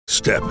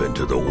Step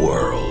into the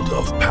world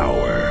of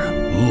power,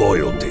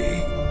 loyalty,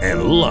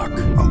 and luck.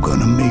 I'm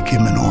gonna make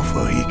him an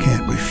offer he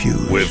can't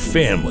refuse. With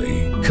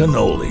family,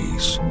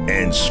 cannolis,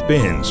 and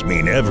spins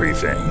mean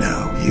everything.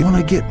 Now, you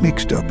wanna get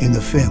mixed up in the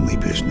family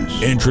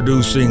business.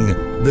 Introducing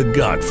The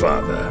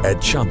Godfather at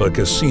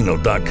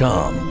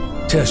ChumbaCasino.com.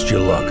 Test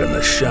your luck in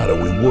the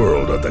shadowy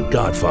world of The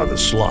Godfather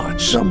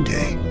slot.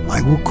 Someday,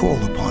 I will call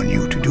upon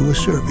you to do a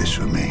service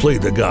for me. Play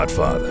The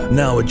Godfather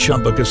now at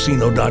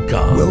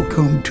ChumbaCasino.com.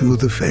 Welcome to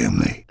the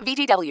family.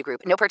 VGW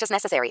Group. No purchase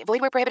necessary. Void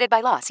where prohibited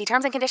by law. See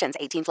terms and conditions.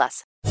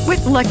 18+.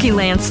 With Lucky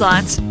Land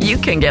Slots, you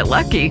can get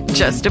lucky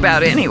just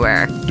about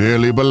anywhere.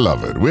 Dearly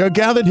beloved, we are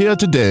gathered here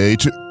today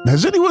to...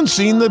 Has anyone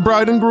seen the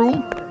bride and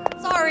groom?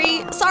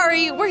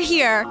 Sorry, we're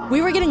here.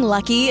 We were getting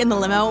lucky in the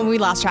limo and we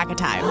lost track of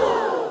time.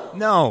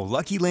 No,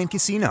 Lucky Land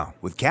Casino,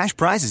 with cash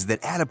prizes that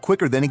add up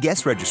quicker than a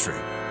guest registry.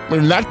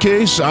 In that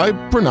case, I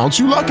pronounce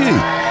you lucky.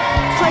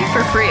 Play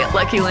for free at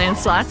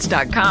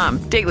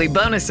LuckyLandSlots.com. Daily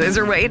bonuses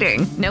are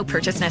waiting. No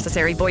purchase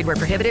necessary. Void where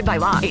prohibited by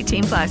law.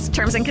 18+.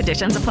 Terms and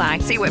conditions apply.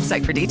 See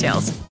website for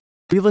details.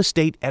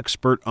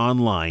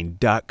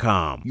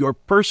 RealestateExpertOnline.com. Your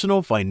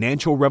personal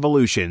financial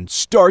revolution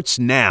starts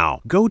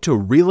now. Go to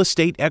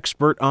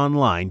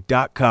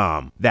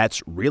RealestateExpertOnline.com.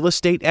 That's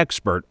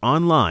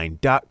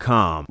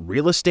RealestateExpertOnline.com.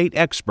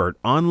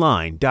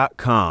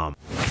 RealestateExpertOnline.com.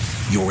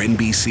 Your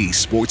NBC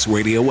Sports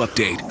Radio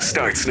update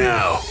starts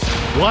now.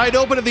 Wide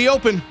open at the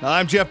Open.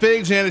 I'm Jeff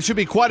Biggs, and it should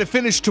be quite a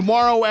finish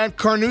tomorrow at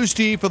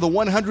Carnoustie for the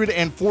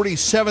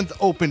 147th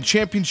Open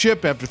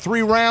Championship. After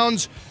 3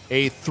 rounds,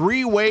 a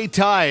 3-way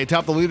tie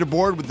atop the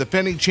leaderboard with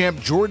defending champ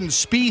Jordan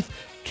Spieth,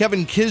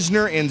 Kevin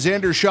Kisner, and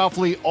Xander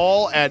Schauffele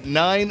all at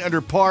 9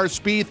 under par.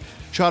 Spieth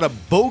shot a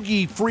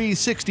bogey-free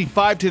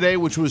 65 today,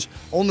 which was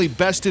only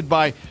bested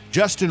by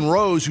Justin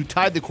Rose, who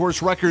tied the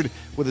course record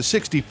with a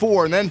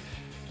 64. And then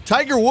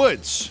Tiger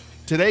Woods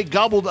today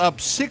gobbled up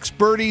 6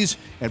 birdies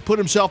and put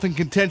himself in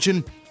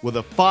contention with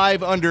a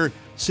 5 under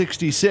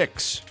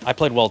 66. I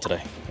played well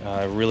today.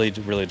 I really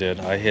did.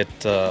 I hit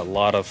a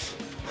lot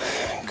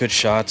of good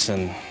shots,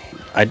 and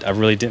I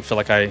really didn't feel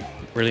like I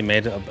really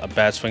made a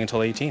bad swing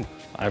until 18.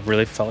 I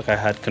really felt like I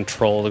had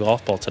control of the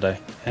golf ball today.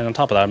 And on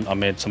top of that, I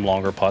made some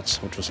longer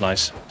putts, which was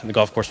nice. And the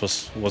golf course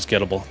was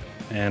gettable.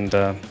 And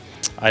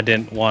I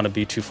didn't want to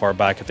be too far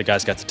back if the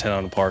guys got to 10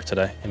 on the par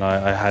today.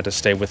 I had to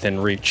stay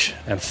within reach,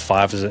 and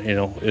 5 is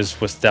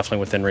definitely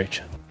within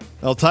reach.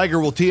 Well,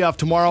 Tiger will tee off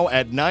tomorrow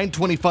at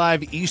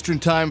 9:25 Eastern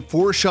Time,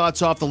 4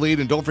 shots off the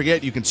lead. And don't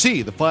forget, you can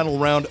see the final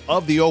round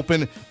of the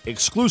Open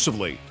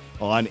exclusively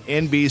on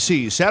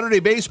NBC. Saturday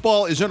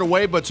baseball is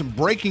underway, but some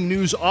breaking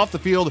news off the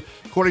field.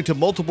 According to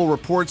multiple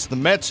reports, the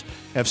Mets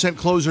have sent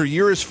closer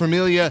Jeurys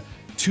Familia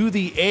to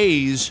the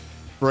A's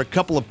for a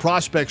couple of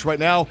prospects right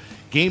now.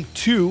 Game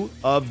 2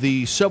 of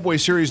the Subway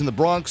Series in the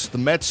Bronx, the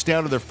Mets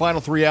down to their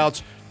final 3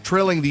 outs,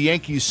 trailing the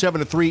Yankees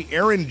 7-3.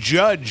 Aaron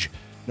Judge,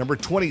 number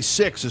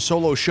 26, a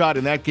solo shot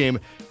in that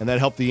game, and that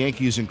helped the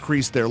Yankees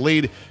increase their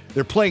lead.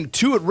 They're playing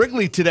 2 at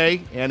Wrigley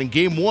today, and in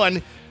Game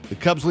 1, the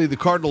Cubs lead the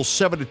Cardinals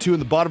 7-2 in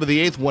the bottom of the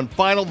 8th. One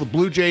final, the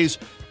Blue Jays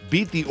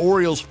beat the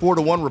Orioles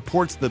 4-1.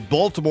 Reports that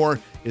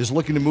Baltimore is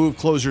looking to move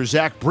closer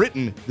Zach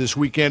Britton this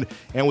weekend.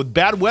 And with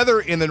bad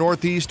weather in the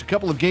Northeast, a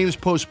couple of games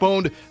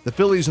postponed. The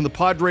Phillies and the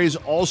Padres,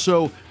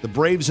 also the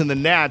Braves and the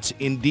Nats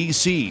in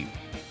D.C.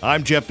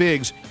 I'm Jeff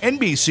Biggs,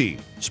 NBC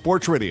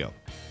Sports Radio.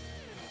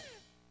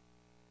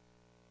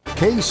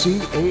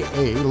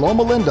 KCAA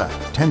Loma Linda,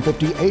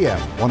 1050 AM,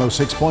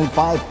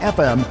 106.5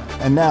 FM,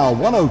 and now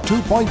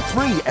 102.3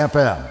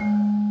 FM.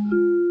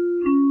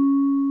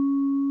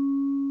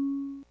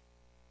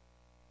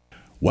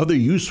 Whether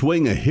you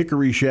swing a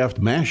hickory shaft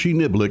Massey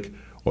Niblick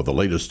or the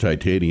latest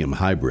titanium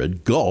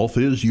hybrid, golf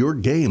is your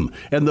game,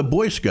 and the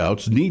Boy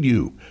Scouts need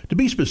you. To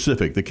be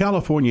specific, the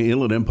California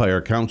Inland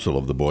Empire Council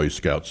of the Boy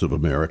Scouts of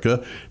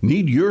America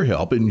need your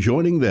help in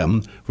joining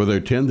them for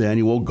their 10th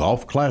annual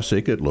Golf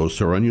Classic at Los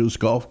Sureños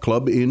Golf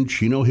Club in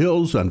Chino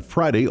Hills on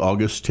Friday,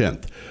 August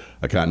 10th.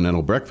 A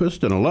continental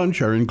breakfast and a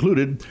lunch are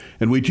included,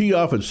 and we tee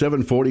off at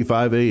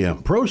 7:45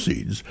 a.m.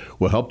 Proceeds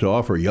will help to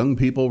offer young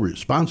people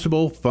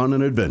responsible fun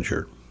and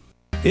adventure.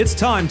 It's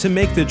time to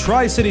make the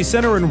Tri-City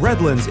Center in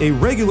Redlands a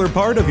regular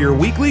part of your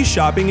weekly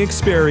shopping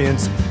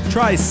experience.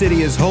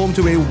 Tri-City is home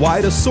to a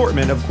wide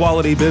assortment of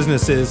quality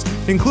businesses,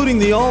 including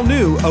the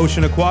all-new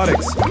Ocean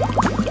Aquatics.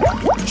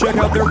 Check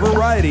out their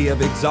variety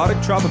of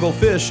exotic tropical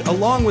fish,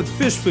 along with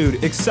fish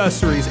food,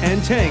 accessories,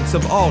 and tanks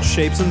of all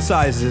shapes and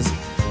sizes.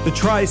 The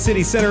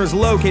Tri-City Center is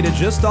located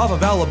just off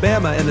of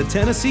Alabama and the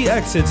Tennessee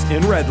exits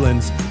in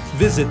Redlands.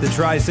 Visit the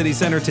Tri-City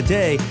Center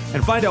today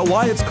and find out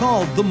why it's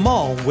called the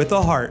Mall with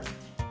a Heart.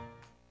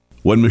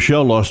 When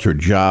Michelle lost her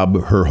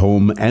job, her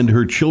home, and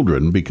her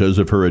children because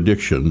of her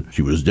addiction,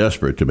 she was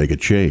desperate to make a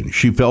change.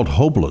 She felt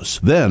hopeless.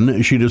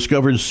 Then she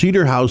discovered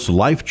Cedar House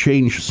Life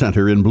Change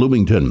Center in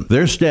Bloomington.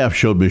 Their staff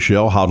showed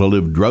Michelle how to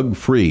live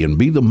drug-free and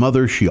be the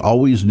mother she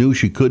always knew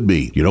she could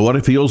be. You know what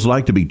it feels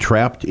like to be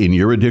trapped in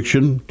your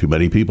addiction? Too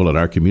many people in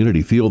our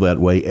community feel that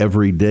way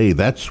every day.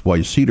 That's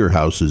why Cedar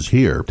House is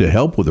here to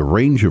help with a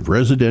range of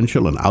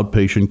residential and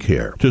outpatient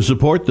care. To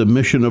support the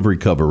mission of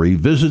recovery,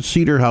 visit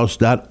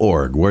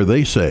cedarhouse.org, where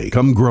they say,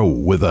 "Come grow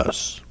with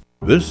us."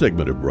 This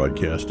segment of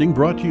broadcasting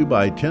brought to you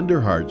by Tender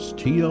Hearts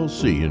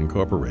TLC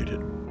Incorporated.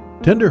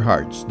 Tender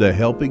Hearts, the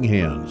helping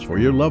hands for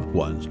your loved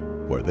ones,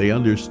 where they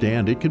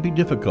understand it can be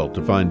difficult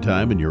to find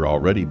time in your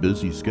already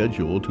busy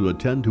schedule to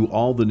attend to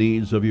all the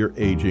needs of your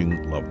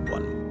aging loved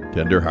one.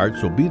 Tender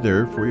Hearts will be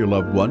there for your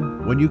loved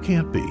one when you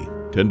can't be.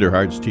 Tender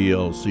Hearts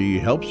TLC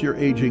helps your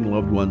aging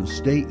loved ones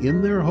stay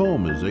in their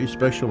home as they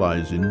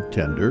specialize in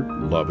tender,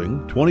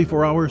 loving,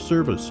 24-hour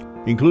service,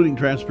 including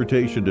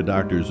transportation to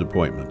doctor's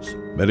appointments,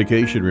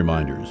 medication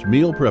reminders,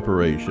 meal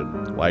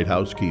preparation, light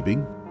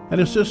housekeeping, and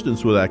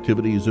assistance with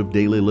activities of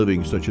daily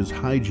living such as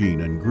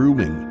hygiene and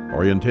grooming,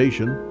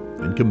 orientation,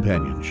 and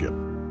companionship.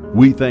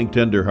 We thank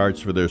Tender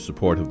Hearts for their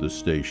support of this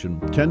station.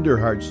 Tender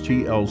Hearts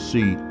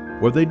TLC,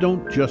 where they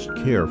don't just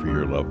care for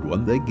your loved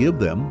one, they give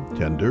them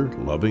tender,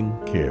 loving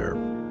care.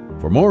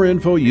 For more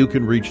info, you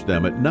can reach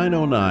them at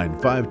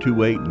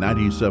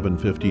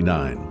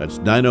 909-528-9759. That's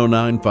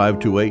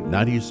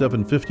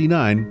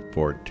 909-528-9759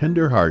 for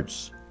Tender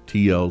Hearts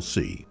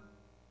TLC.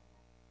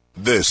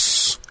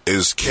 This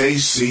is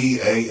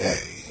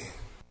KCAA.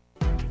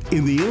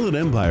 In the Inland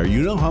Empire,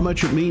 you know how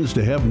much it means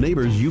to have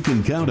neighbors you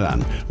can count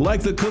on,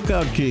 like the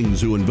Cookout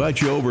Kings who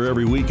invite you over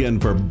every weekend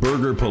for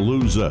Burger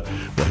Palooza.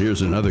 Well,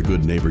 here's another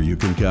good neighbor you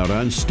can count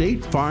on,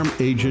 State Farm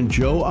agent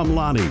Joe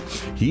Amlani.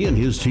 He and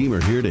his team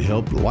are here to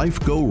help life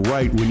go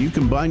right when you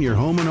combine your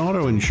home and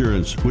auto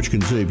insurance, which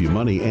can save you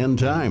money and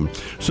time.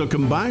 So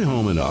combine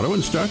home and auto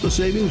and start the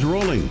savings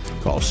rolling.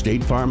 Call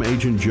State Farm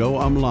agent Joe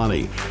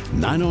Amlani,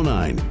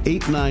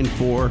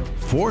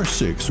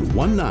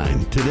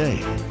 909-894-4619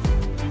 today.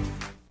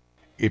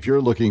 If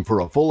you're looking for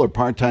a full or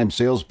part-time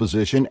sales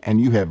position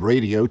and you have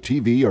radio,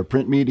 TV, or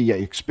print media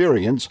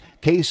experience,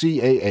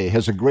 KCAA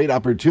has a great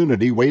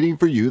opportunity waiting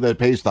for you that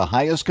pays the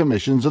highest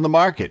commissions in the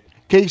market.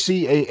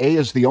 KCAA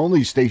is the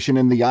only station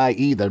in the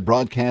IE that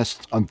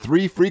broadcasts on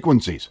 3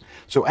 frequencies,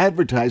 so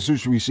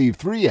advertisers receive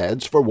 3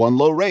 ads for 1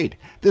 low rate.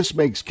 This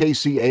makes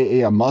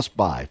KCAA a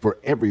must-buy for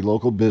every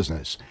local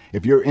business.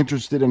 If you're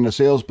interested in a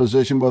sales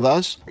position with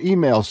us,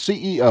 email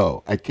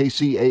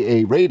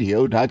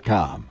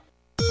CEO@kcaaradio.com.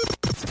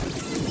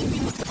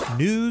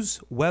 News,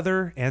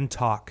 weather, and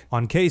talk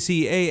on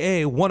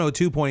KCAA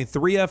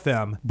 102.3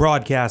 FM,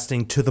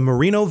 broadcasting to the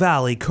Moreno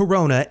Valley,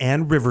 Corona,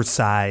 and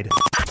Riverside.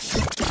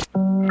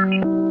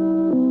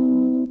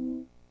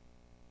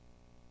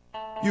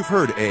 You've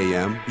heard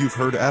AM, you've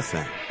heard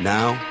FM.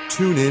 Now,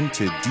 tune in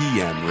to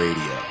DM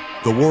Radio,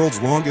 the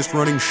world's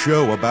longest-running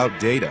show about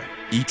data.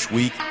 Each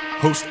week,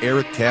 host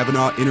Eric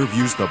Kavanaugh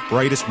interviews the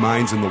brightest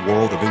minds in the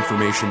world of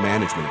information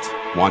management.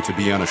 Want to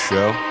be on a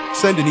show?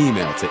 Send an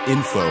email to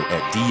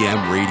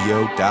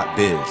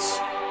info@dmradio.biz.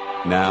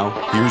 Now,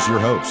 here's your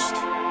host,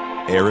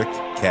 Eric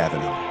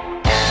Kavanaugh.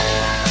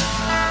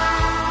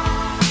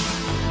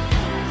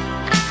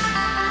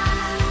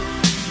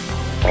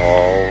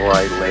 All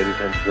right, ladies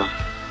and gentlemen,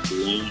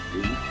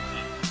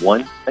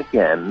 once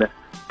again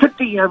to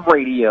DM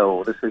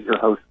Radio. This is your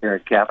host,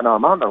 Eric Kavanaugh.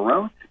 I'm on the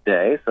road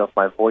today, so if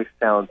my voice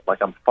sounds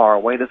like I'm far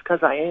away, that's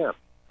because I am.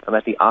 I'm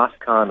at the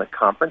OSCON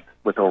conference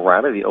with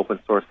O'Reilly, the open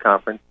source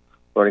conference,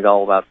 learning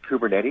all about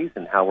Kubernetes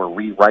and how we're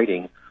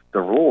rewriting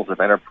the rules of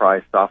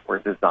enterprise software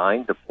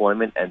design,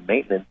 deployment, and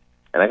maintenance.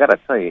 And I got to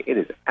tell you, it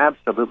is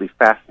absolutely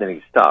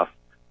fascinating stuff.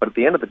 But at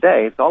the end of the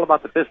day, it's all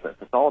about the business.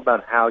 It's all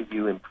about how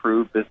you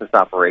improve business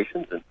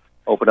operations and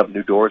open up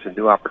new doors and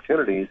new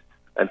opportunities.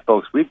 And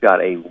folks, we've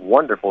got a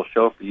wonderful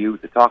show for you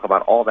to talk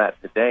about all that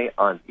today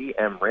on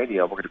DM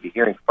Radio. We're going to be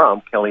hearing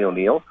from Kelly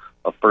O'Neill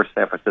of First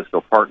San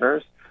Francisco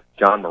Partners,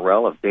 John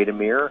Morell of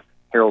Datamere,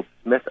 Harold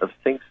Smith of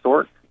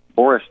SyncSort,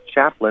 Boris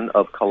Chaplin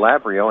of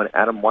Calabrio, and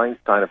Adam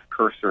Weinstein of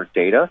Cursor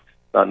Data,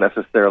 not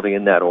necessarily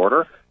in that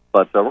order.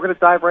 But we're going to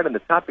dive right in. The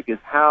topic is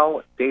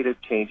how data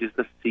changes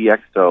the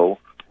CXO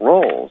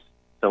roles.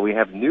 So we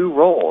have new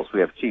roles. We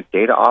have Chief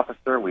Data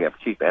Officer, we have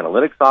Chief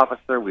Analytics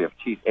Officer, we have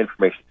Chief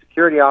Information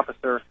Security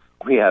Officer,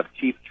 we have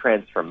Chief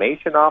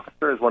Transformation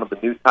Officer is one of the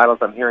new titles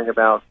I'm hearing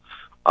about,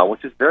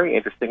 which is very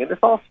interesting. And this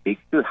all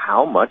speaks to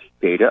how much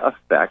data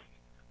affects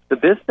the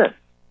business.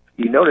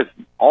 You notice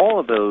all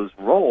of those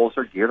roles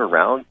are geared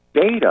around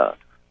data.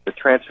 The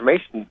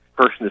transformation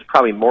person is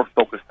probably more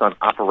focused on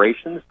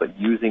operations, but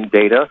using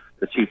data.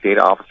 The Chief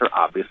Data Officer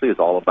obviously is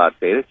all about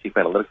data. Chief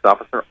Analytics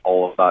Officer,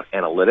 all about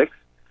analytics.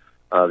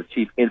 The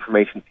Chief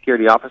Information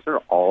Security Officer,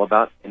 all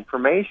about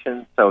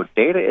information. So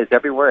data is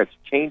everywhere. It's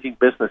changing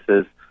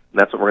businesses, and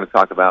that's what we're going to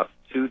talk about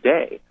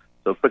today.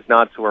 So a quick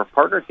nod to our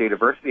partner,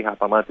 Dataversity.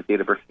 Hop online to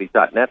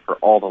dataversity.net for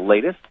all the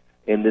latest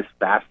in this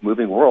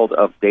fast-moving world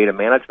of data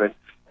management.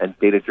 and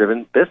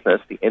data-driven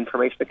business, the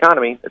information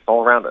economy, it's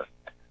all around us.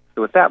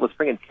 So with that, let's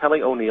bring in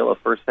Kelly O'Neill of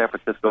First San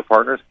Francisco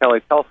Partners.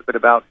 Kelly, tell us a bit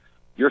about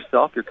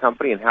yourself, your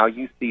company, and how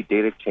you see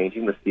data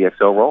changing the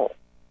CXO role.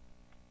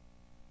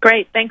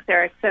 Great. Thanks,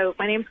 Eric. So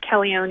my name's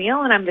Kelly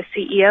O'Neill, and I'm the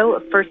CEO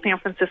of First San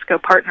Francisco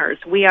Partners.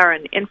 We are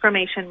an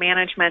information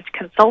management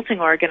consulting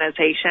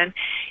organization,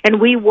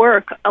 and we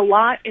work a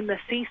lot in the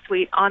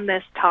C-suite on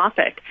this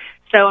topic.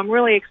 So I'm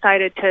really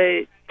excited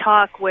to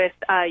talk with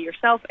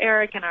yourself,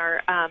 Eric, and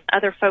our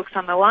other folks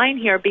on the line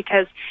here,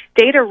 because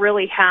data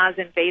really has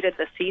invaded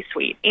the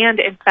C-suite, and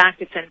in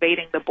fact, it's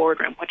invading the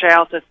boardroom, which I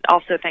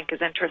also think is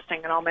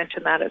interesting, and I'll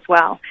mention that as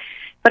well.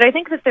 But I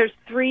think that there's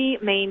three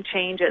main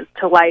changes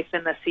to life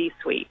in the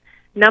C-suite.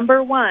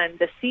 Number one,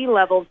 the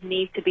C-levels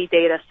need to be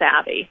data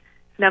savvy.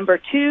 Number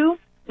two,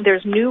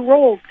 there's new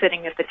roles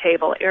sitting at the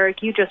table. Eric,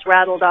 you just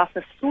rattled off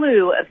a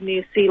slew of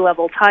new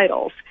C-level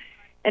titles.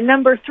 And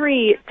number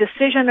three,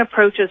 decision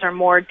approaches are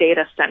more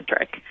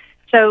data-centric.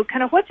 So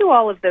kind of what do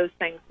all of those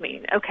things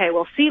mean? Okay,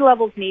 well,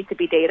 C-levels need to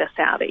be data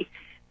savvy.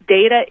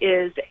 Data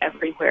is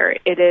everywhere.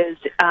 It is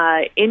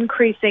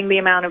increasing the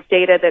amount of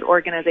data that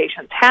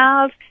organizations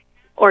have.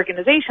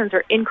 Organizations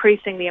are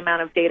increasing the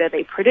amount of data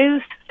they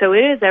produce, so it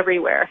is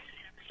everywhere.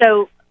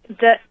 So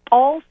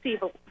all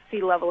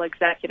C-level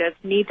executives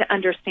need to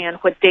understand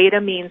what data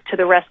means to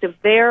the rest of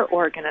their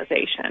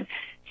organization.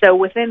 So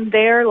within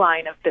their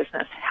line of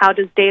business, how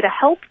does data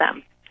help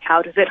them?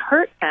 How does it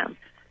hurt them?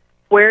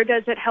 Where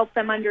does it help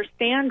them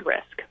understand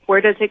risk?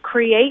 Where does it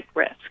create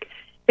risk?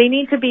 They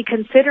need to be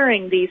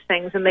considering these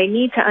things, and they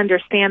need to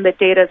understand that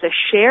data is a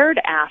shared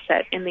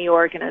asset in the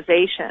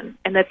organization,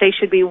 and that they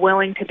should be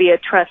willing to be a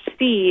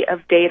trustee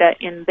of data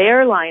in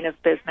their line of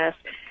business,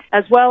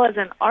 as well as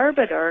an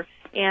arbiter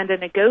and a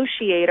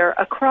negotiator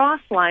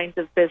across lines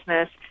of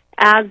business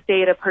as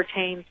data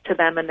pertains to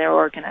them and their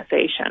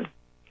organization.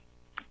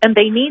 And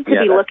they need to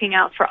be looking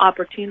out for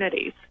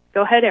opportunities.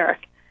 Go ahead, Eric.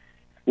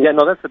 Yeah,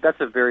 no,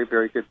 that's a very,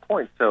 very good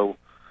point. So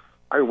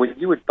when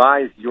you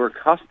advise your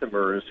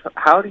customers,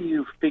 how do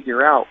you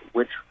figure out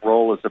which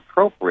role is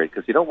appropriate?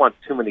 Because you don't want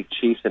too many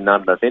chiefs and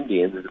not enough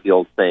Indians, as the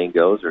old saying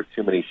goes, or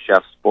too many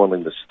chefs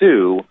spoiling the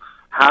stew.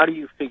 How do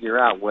you figure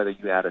out whether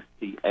you add a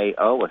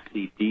CAO, a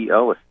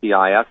CDO, a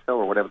CISO,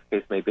 or whatever the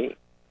case may be?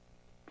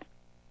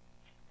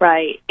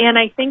 Right. And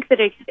I think that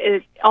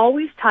it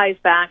always ties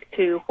back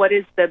to what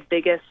is the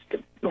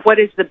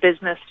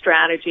business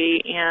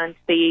strategy and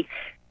the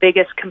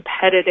biggest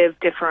competitive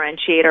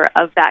differentiator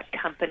of that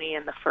company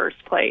in the first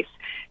place.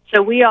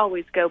 So we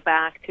always go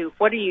back to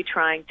what are you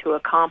trying to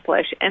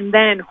accomplish, and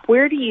then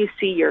where do you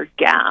see your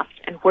gaps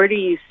and where do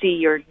you see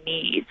your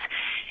needs?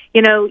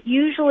 You know,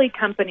 usually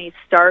companies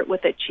start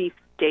with a chief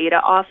data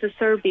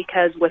officer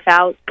because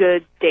without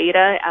good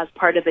data as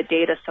part of the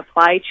data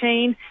supply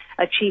chain,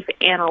 a chief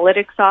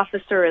analytics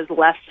officer is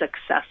less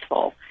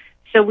successful.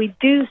 So we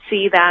do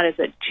see that as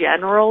a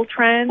general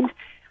trend.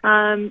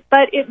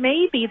 But it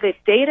may be that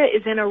data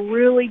is in a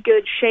really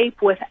good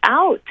shape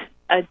without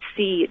a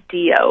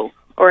CDO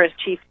or a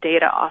chief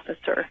data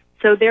officer.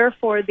 So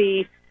therefore,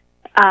 the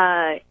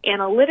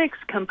analytics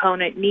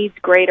component needs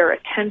greater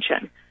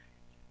attention.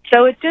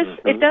 So it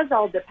does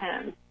all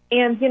depend.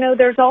 And, you know,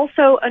 there's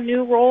also a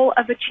new role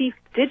of a chief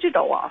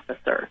digital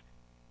officer,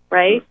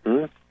 right?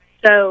 Mm-hmm.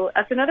 So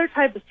that's another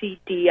type of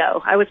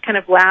CDO. I was kind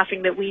of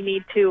laughing that we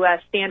need to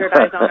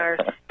standardize on our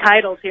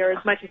titles here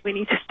as much as we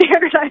need to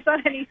standardize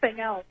on anything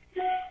else.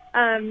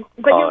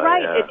 But you're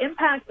right. Yeah. It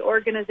impacts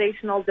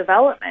organizational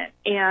development,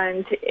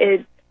 and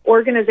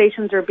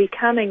organizations are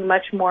becoming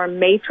much more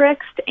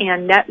matrixed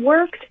and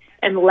networked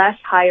and less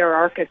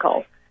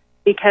hierarchical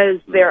because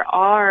there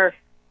are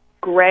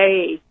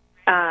gray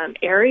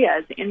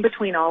areas in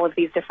between all of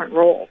these different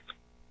roles.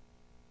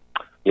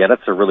 Yeah,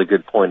 that's a really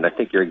good point. And I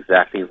think you're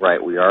exactly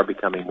right. We are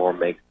becoming more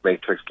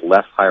matrix,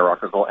 less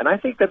hierarchical. And I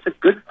think that's a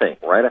good thing,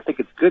 right? I think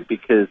it's good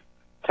because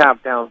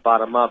top down,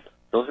 bottom up,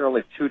 those are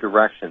only two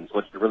directions.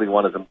 What you really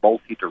want is a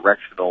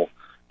multi-directional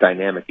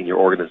dynamic in your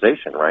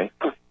organization, right?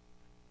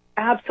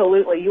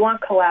 Absolutely. You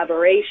want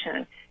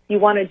collaboration. You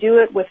want to do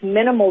it with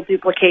minimal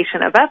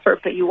duplication of effort,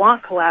 but you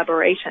want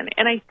collaboration.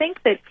 And I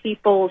think that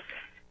people's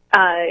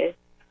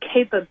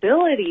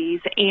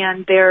capabilities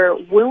and their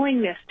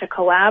willingness to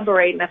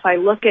collaborate, and if I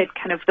look at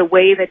kind of the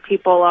way that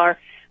people are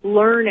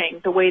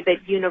learning, the way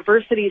that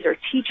universities are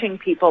teaching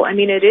people, I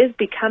mean, it is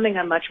becoming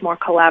a much more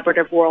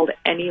collaborative world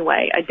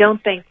anyway. I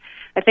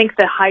think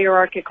the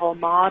hierarchical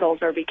models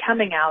are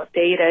becoming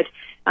outdated,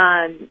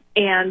 and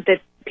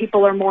that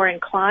people are more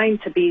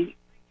inclined to be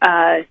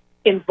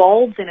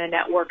involved in a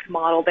networked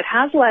model that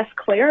has less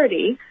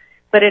clarity,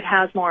 but it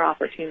has more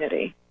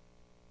opportunity.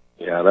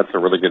 Yeah, that's a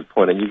really good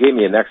point. And you gave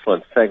me an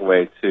excellent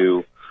segue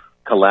to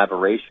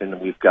collaboration.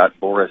 We've got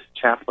Boris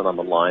Chaplin on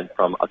the line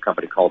from a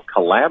company called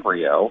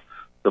Calabrio.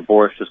 So,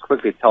 Boris, just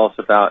quickly tell us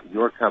about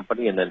your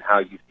company and then how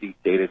you see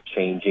data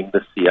changing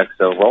the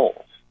CXO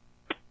roles.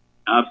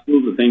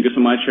 Absolutely. Thank you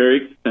so much,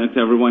 Eric. Thanks,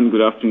 everyone.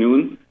 Good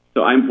afternoon.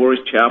 So I'm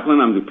Boris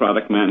Chaplin. I'm the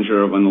product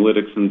manager of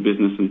analytics and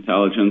business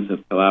intelligence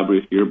at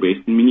Calabrio here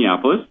based in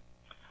Minneapolis.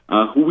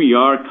 Who we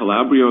are,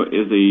 Calabrio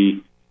is a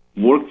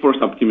workforce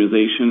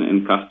optimization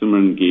and customer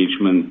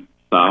engagement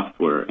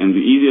software. And the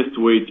easiest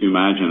way to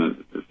imagine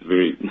it, it's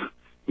very,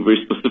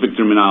 very specific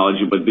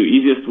terminology, but the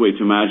easiest way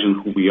to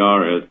imagine who we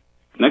are is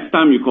next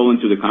time you call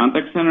into the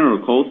contact center or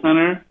call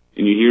center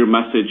and you hear a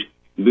message,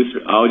 this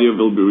audio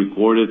will be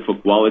recorded for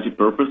quality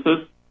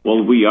purposes.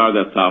 Well, we are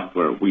that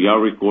software. We are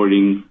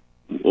recording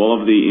all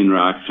of the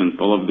interactions,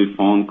 all of the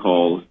phone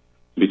calls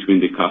between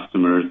the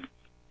customers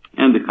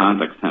and the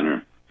contact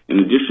center. In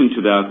addition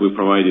to that, we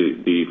provide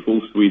the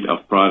full suite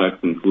of products,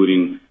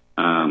 including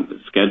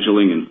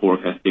scheduling and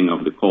forecasting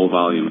of the call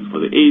volumes for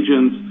the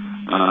agents,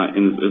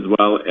 and as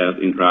well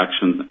as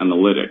interactions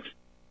analytics,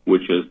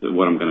 which is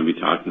what I'm going to be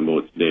talking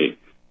about today.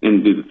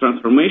 And the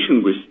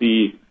transformation we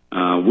see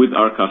with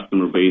our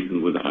customer base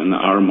and in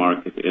our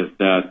market is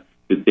that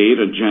the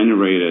data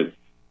generated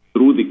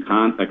through the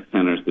contact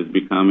centers is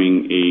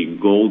becoming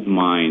a gold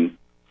mine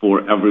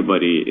for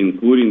everybody,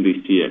 including the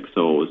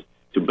CXOs,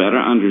 to better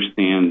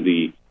understand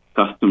the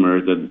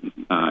customers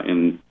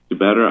and to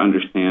better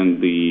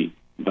understand the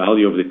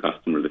value of the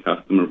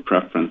customer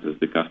preferences,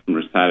 the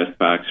customer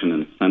satisfaction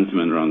and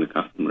sentiment around the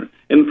customer.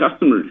 And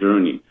customer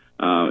journey,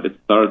 it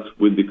starts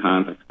with the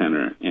contact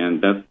center,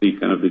 and that's the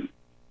kind of the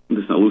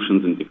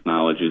solutions and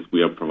technologies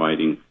we are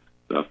providing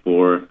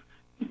for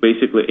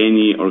basically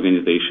any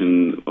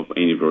organization of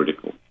any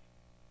vertical.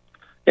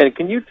 And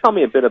can you tell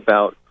me a bit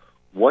about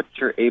what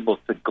you're able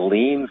to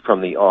glean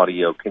from the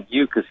audio? Can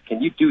you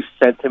do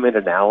sentiment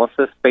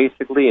analysis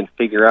basically and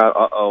figure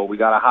out, we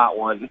got a hot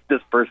one,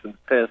 this person's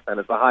pissed, and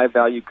it's a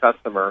high-value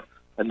customer,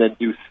 and then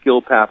do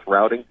skill path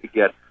routing to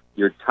get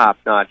your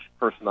top-notch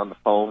person on the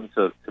phone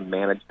to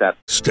manage that?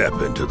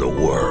 Step into the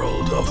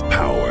world of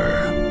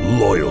power,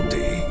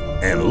 loyalty,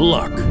 and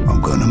luck. I'm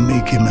gonna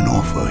make him an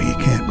offer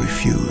he can't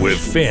refuse. With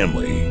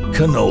family,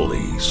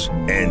 cannolis,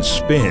 and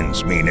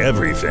spins mean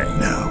everything.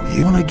 Now,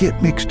 you wanna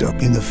get mixed up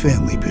in the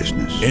family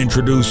business.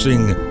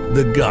 Introducing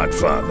The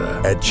Godfather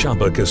at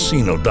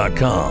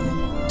ChumbaCasino.com.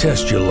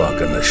 Test your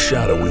luck in the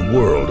shadowy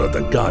world of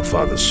The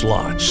Godfather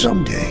slot.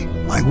 Someday,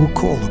 I will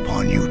call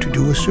upon you to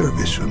do a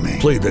service for me.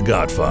 Play The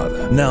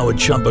Godfather now at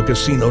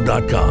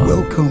ChumbaCasino.com.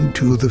 Welcome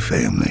to the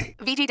family.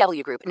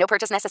 VGW Group. No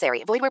purchase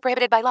necessary. Void where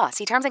prohibited by law.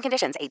 See terms and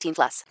conditions.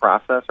 18+.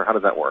 Process, or how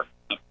does that work?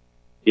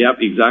 Yep,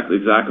 exactly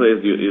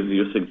as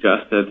you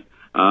suggested.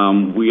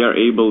 We are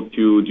able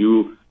to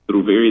do,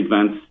 through very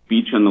advanced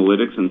speech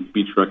analytics and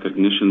speech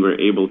recognition, we're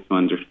able to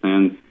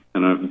understand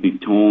kind of the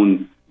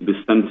tone, the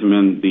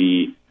sentiment,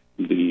 the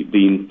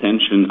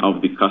intention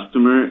of the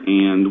customer,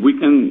 and we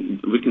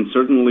can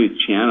certainly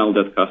channel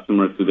that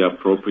customer to the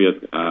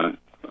appropriate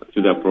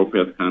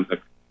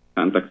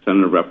contact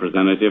center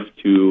representative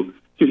to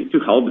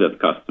help that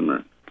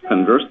customer.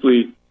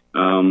 Conversely,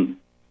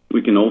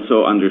 we can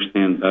also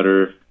understand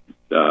better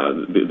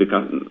the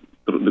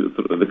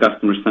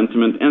customer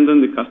sentiment and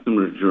then the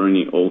customer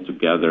journey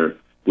altogether,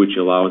 which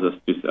allows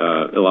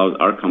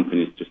our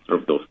companies to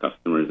serve those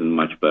customers in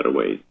much better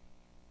ways.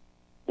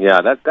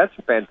 Yeah, that's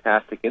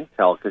fantastic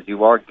intel because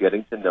you are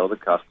getting to know the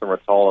customer.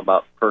 It's all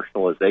about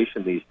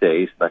personalization these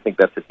days, and I think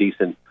that's a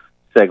decent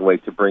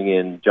segue to bring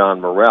in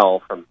John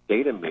Morrell from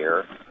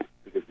Datamere,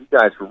 because you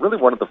guys were really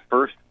one of the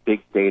first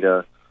big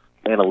data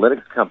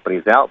analytics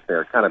companies out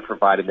there, kind of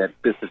providing that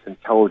business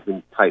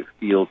intelligence type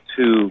feel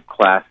to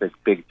classic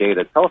big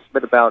data. Tell us a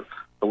bit about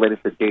the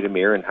latest at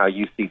Datamere and how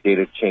you see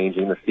data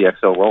changing the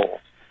CXO role.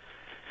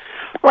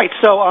 Right.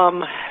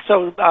 So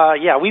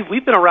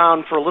we've been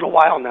around for a little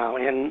while now,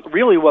 and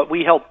really what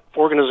we help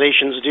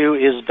organizations do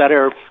is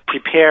better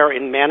prepare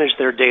and manage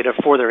their data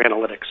for their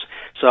analytics.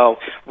 So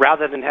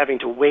rather than having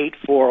to wait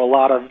for a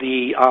lot of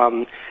the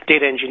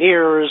data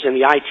engineers and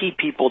the IT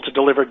people to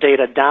deliver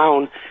data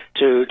down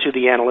to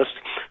the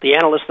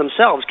analysts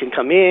themselves can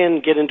come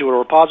in, get into a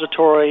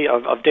repository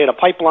of data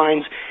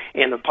pipelines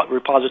and a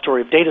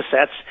repository of data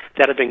sets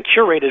that have been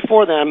curated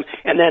for them,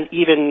 and then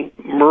even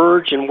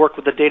merge and work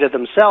with the data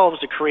themselves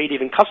to create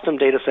even custom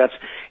data sets,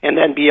 and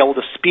then be able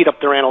to speed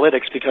up their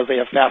analytics because they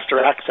have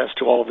faster access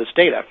to all of this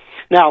data.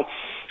 Now,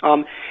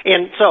 and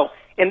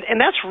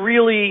that's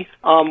really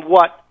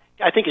what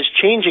I think is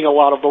changing a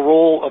lot of the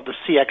role of the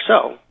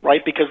CXO,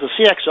 right? Because the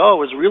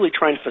CXO is really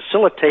trying to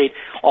facilitate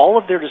all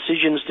of their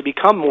decisions to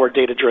become more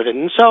data-driven.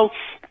 And so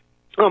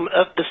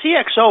the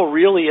CXO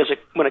really,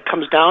 when it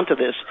comes down to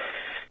this,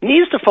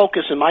 needs to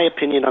focus, in my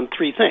opinion, on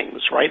three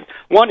things, right?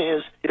 One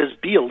is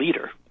be a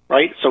leader,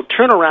 right? So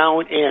turn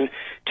around and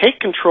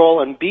take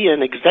control and be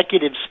an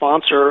executive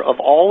sponsor of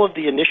all of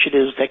the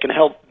initiatives that can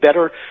help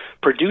better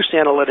produce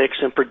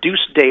analytics and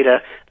produce data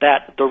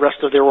that the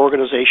rest of their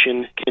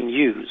organization can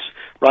use,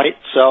 right?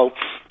 So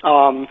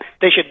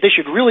they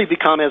should really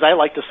become, as I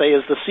like to say,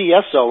 as the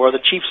CSO or the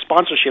Chief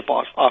Sponsorship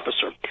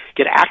Officer.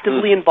 Get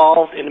actively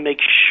involved and make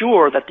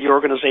sure that the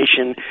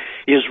organization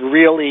is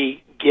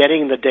really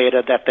getting the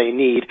data that they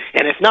need,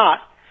 and if not,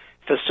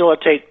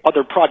 facilitate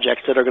other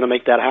projects that are going to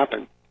make that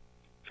happen.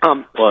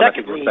 Well, I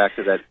think we're back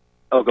to that.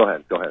 Oh, go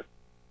ahead.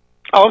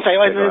 Oh, okay.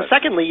 And then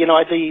secondly,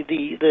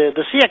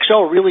 the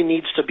CXO really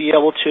needs to be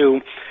able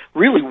to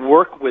really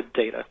work with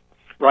data,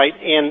 right?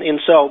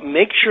 And so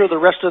make sure the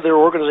rest of their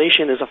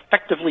organization is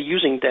effectively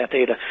using that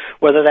data,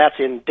 whether that's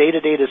in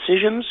day-to-day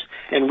decisions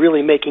and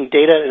really making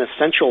data an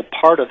essential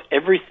part of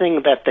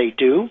everything that they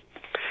do.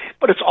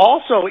 But it's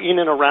also in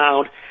and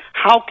around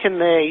how can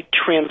they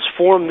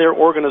transform their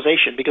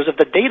organization? Because if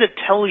the data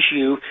tells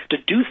you to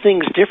do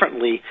things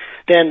differently,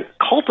 then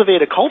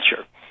cultivate a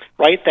culture,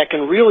 right, that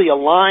can really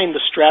align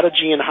the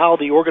strategy and how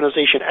the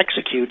organization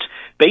executes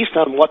based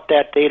on what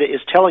that data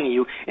is telling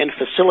you and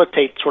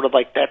facilitate sort of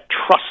like that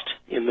trust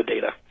in the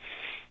data.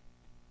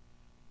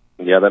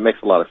 Yeah, that makes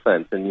a lot of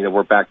sense. And,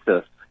 we're back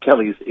to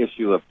Kelly's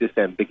issue of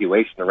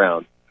disambiguation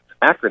around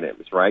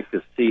acronyms, right?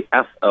 Because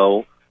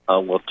CSO,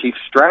 Chief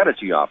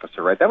Strategy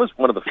Officer, right? That was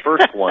one of the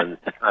first ones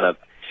to kind of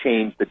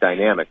change the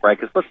dynamic, right?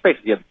 Because let's face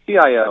it, you have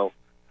CIO,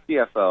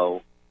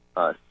 CFO,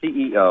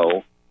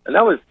 CEO, and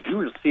that was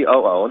usually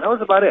COO, and that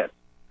was about it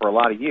for a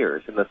lot of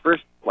years. And the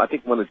first, I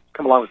think, one that's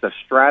come along was the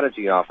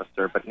Strategy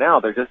Officer, but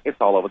now it's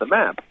all over the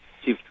map.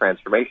 Chief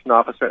Transformation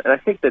Officer, and I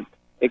think that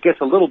it gets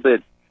a little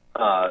bit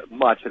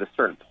much at a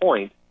certain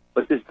point,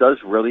 but this does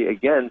really,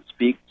 again,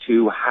 speak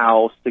to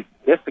how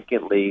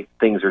significantly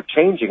things are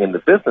changing in the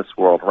business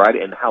world,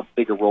 right, and how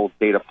big a role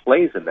data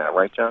plays in that,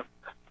 right, John?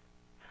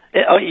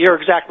 You're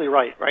exactly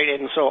right?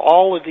 And so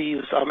all of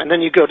these, and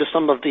then you go to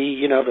some of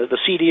the, the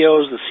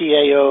CDOs, the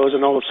CAOs,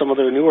 and all of some of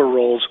their newer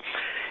roles,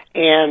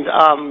 and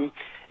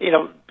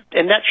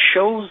and that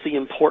shows the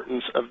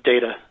importance of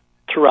data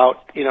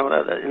throughout, in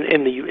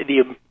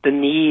the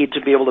need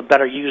to be able to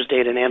better use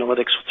data and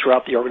analytics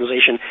throughout the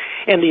organization,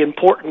 and the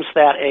importance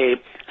that a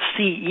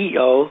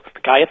CEO, the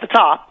guy at the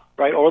top,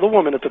 right, or the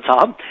woman at the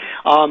top,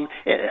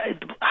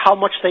 how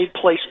much they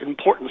place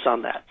importance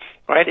on that,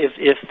 right?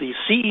 If the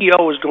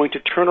CEO is going to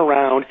turn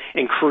around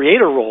and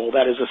create a role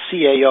that is a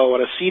CAO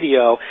and a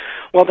CDO,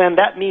 well, then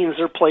that means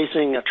they're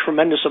placing a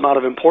tremendous amount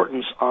of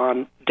importance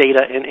on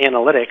data and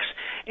analytics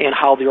and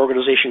how the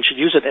organization should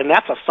use it. And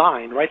that's a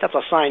sign, right? That's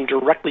a sign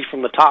directly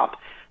from the top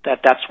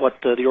that that's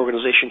what the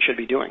organization should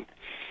be doing.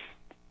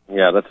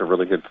 Yeah, that's a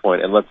really good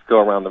point. And let's go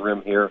around the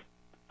room here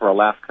for our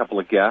last couple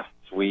of guests.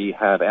 We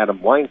have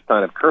Adam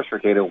Weinstein of Cursor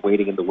Data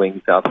waiting in the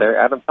wings out there.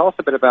 Adam, tell us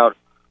a bit about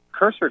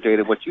Cursor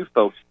Data, what you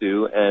folks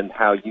do, and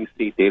how you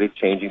see data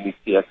changing these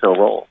CXO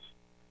roles.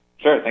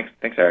 Sure.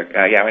 Thanks, Eric.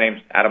 My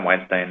name's Adam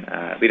Weinstein.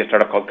 Lead a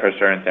startup called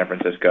Cursor in San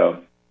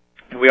Francisco.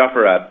 We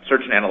offer a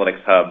search and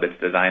analytics hub that's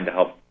designed to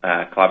help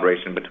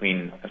collaboration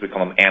between, as we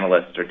call them,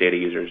 analysts or data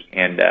users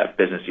and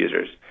business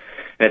users.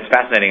 And it's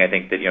fascinating, I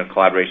think, that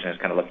collaboration has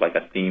kind of looked like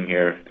a theme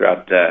here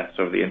throughout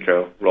sort of the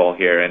intro role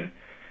here, and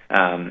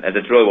as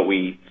it's really what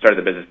we started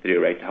the business to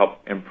do, right, to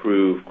help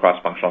improve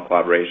cross-functional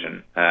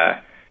collaboration.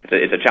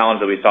 It's a challenge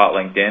that we saw at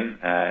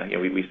LinkedIn.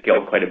 We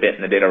scaled quite a bit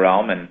in the data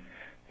realm, and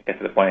I guess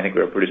to the point I think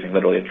we were producing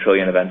literally 1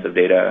 trillion events of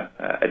data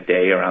a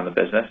day around the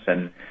business,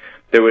 and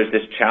there was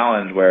this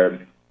challenge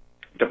where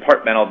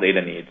departmental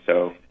data needs,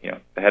 so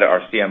the head of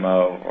our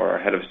CMO or our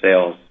head of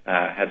sales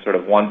had sort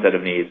of one set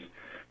of needs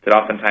that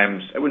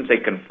oftentimes, I wouldn't say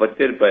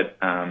conflicted, but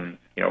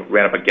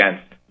ran up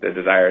against the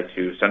desire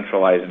to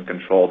centralize and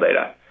control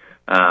data,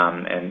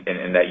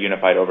 and that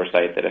unified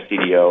oversight that a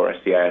CDO or a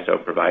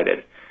CISO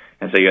provided.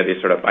 And so you had this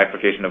sort of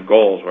bifurcation of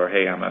goals where,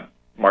 hey, I'm a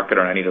marketer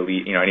and I need to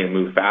lead, I need to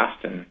move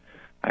fast, and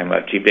I'm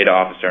a chief data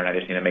officer and I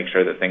just need to make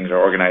sure that things are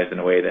organized in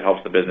a way that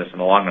helps the business in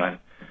the long run.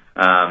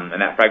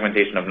 And that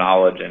fragmentation of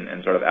knowledge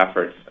and sort of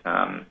efforts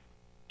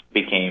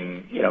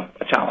became,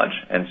 a challenge.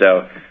 And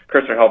so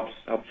Cursor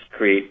helps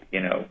create,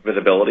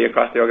 visibility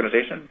across the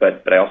organization.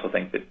 But I also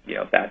think that,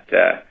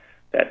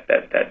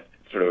 that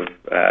sort of,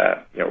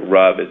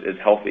 rub is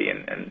healthy.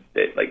 And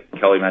it, like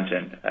Kelly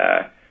mentioned,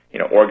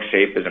 org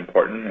shape is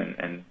important,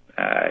 and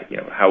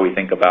how we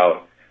think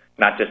about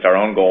not just our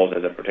own goals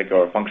as a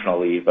particular functional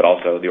lead, but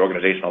also the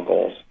organizational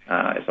goals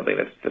is something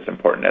that's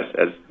important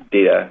as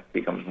data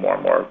becomes more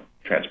and more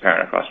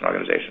transparent across an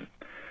organization.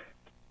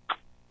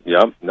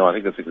 Yeah, no, I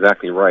think that's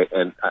exactly right.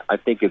 And I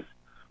think it's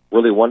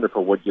really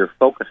wonderful what you're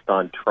focused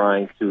on,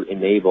 trying to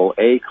enable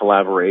A,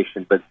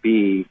 collaboration, but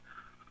B,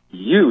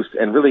 use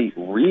and really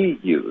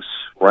reuse,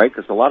 right?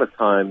 Because a lot of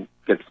time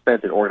gets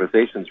spent in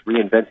organizations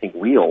reinventing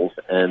wheels,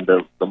 and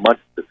the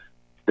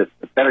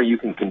better you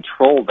can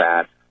control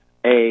that,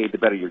 A, the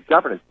better your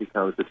governance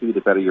becomes, but B,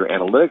 the better your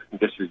analytics and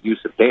just your use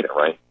of data,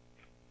 right?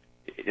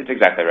 It's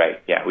exactly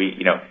right. Yeah,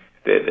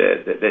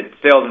 the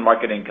sales and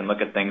marketing can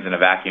look at things in a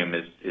vacuum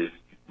is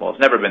well, it's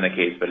never been the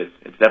case, but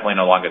it's definitely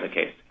no longer the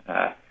case.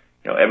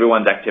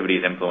 Everyone's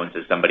activities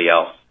influences somebody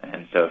else,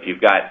 and so if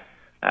you've got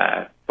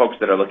folks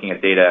that are looking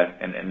at data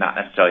and not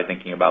necessarily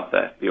thinking about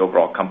the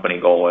overall company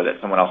goal, or that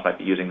someone else might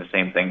be using the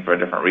same thing for a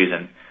different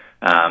reason,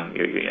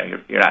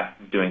 you're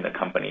not doing the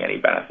company any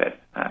benefit.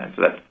 And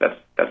so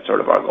that's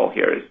sort of our goal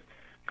here, is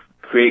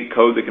create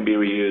code that can be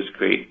reused,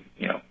 create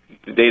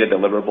data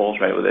deliverables,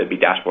 right, whether it be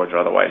dashboards or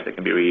otherwise, that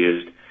can be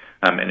reused,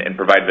 and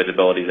provide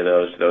visibility to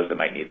those that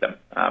might need them,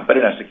 but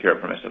in a secure,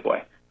 permissive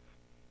way.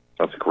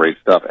 That's great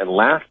stuff. And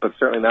last but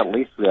certainly not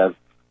least, we have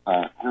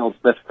Harold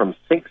Smith from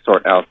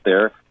SyncSort out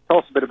there. tell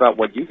us a bit about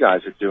what you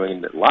guys are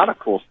doing. A lot of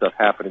cool stuff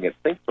happening at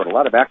SyncSort, a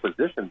lot of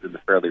acquisitions in the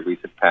fairly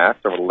recent past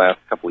over the last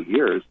couple of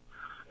years.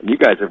 And you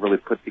guys have really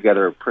put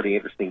together a pretty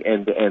interesting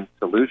end-to-end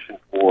solution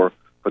for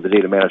the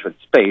data management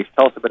space.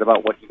 Tell us a bit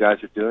about what you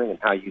guys are doing and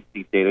how you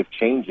see data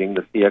changing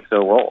the CXO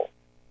role.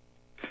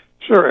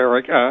 Sure,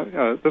 Eric.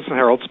 This is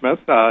Harold Smith,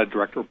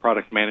 Director of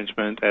Product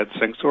Management at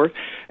SyncSort.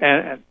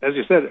 And as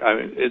you said,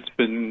 it's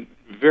been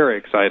very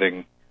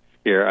exciting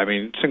here.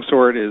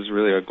 SyncSort is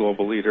really a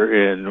global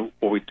leader in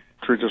what we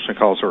traditionally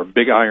call sort of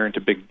big iron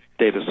to big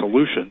data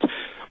solutions.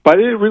 But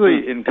it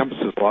really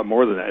encompasses a lot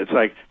more than that. It's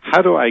like,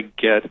 how do I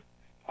get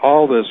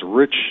all this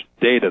rich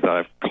data that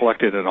I've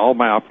collected in all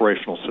my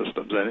operational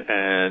systems?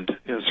 And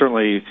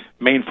certainly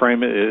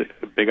mainframe,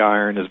 big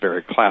iron is a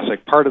very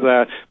classic part of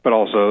that, but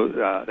also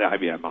the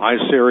IBM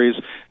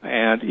iSeries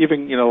and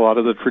even a lot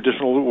of the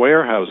traditional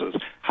warehouses.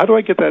 How do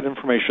I get that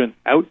information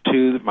out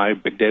to my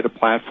big data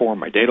platform,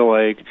 my data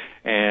lake,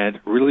 and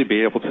really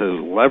be able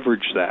to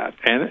leverage that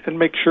and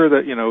make sure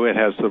that it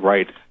has the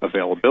right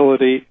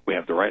availability, we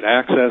have the right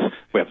access,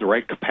 we have the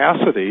right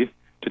capacity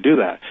to do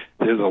that.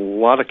 There's a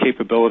lot of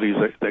capabilities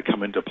that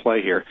come into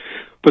play here.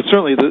 But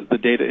certainly the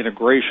data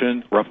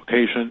integration,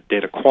 replication,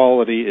 data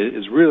quality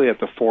is really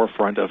at the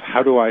forefront of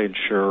how do I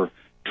ensure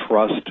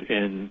trust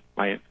in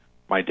my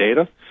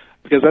data,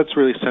 because that's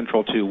really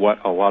central to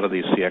what a lot of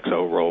these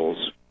CXO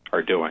roles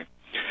are doing.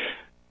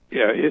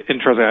 Yeah,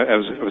 interesting. I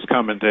was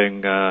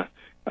commenting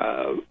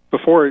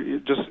before,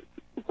 just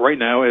right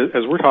now,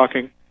 as we're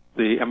talking,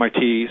 the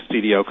MIT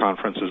CDO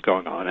conference is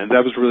going on, and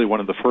that was really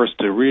one of the first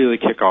to really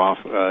kick off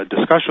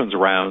discussions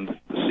around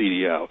the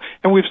CDO.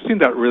 And we've seen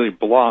that really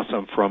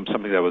blossom from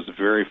something that was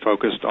very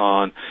focused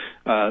on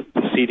the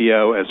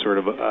CDO as sort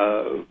of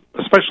a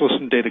specialist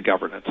in data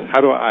governance.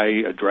 How do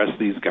I address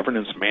these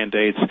governance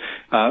mandates?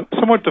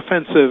 Somewhat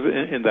defensive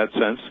in that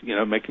sense,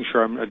 making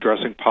sure I'm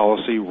addressing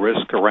policy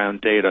risk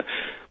around data.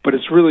 But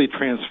it's really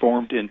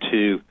transformed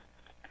into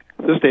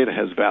this data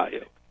has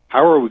value.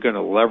 How are we going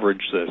to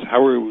leverage this?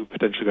 How are we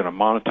potentially going to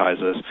monetize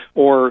this?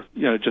 Or,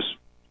 just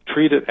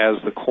treat it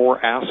as the core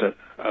asset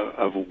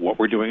of what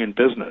we're doing in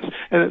business.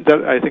 And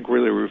that, I think,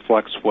 really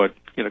reflects what,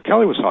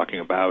 Kelly was talking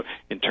about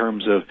in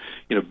terms of,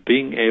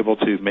 being able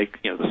to make,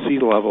 the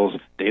C-levels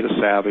data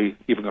savvy,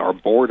 even our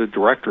board of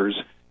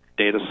directors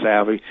data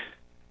savvy.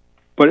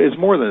 But it's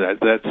more than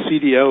that. That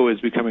CDO is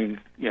becoming,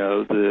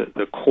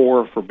 the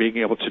core for being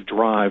able to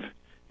drive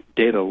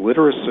data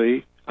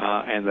literacy,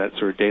 and that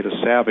sort of data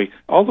savvy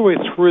all the way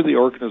through the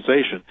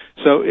organization.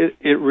 So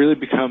it really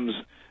becomes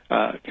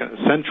kind of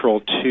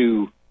central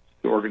to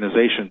the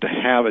organization to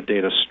have a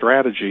data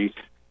strategy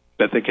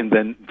that they can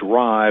then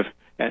drive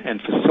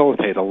and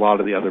facilitate a lot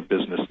of the other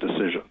business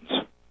decisions.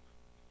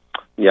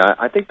 Yeah,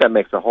 I think that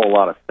makes a whole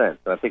lot of sense.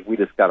 And I think we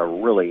just got a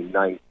really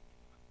nice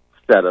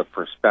set of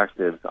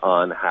perspectives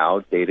on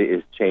how data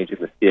is changing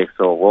the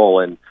CXO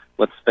role. And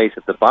let's face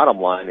it, the bottom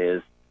line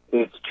is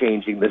it's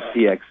changing the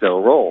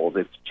CXO roles.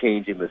 It's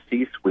changing the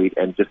C-suite,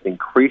 and just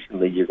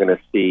increasingly you're going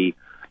to see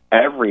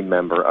every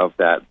member of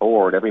that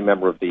board, every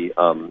member of the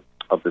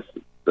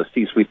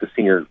C-suite, the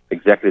senior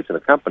executives in the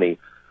company,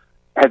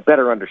 had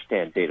better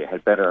understand data,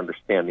 had better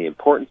understand the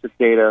importance of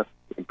data,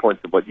 the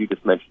importance of what you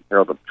just mentioned,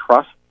 Harold, of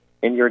trust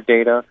in your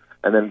data,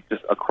 and then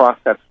just across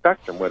that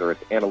spectrum, whether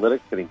it's analytics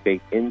getting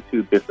baked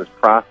into business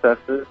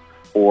processes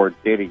or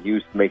data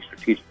used to make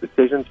strategic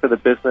decisions for the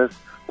business,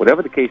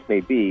 whatever the case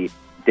may be,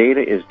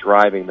 data is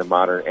driving the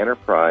modern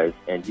enterprise,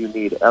 and you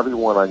need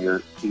everyone on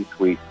your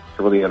C-suite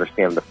to really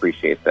understand and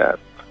appreciate that.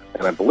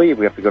 And I believe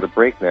we have to go to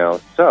break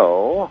now,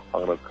 so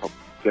I'm going to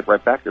get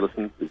right back. You're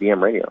listening to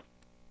DM Radio.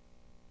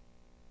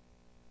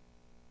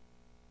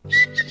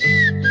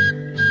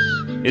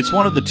 It's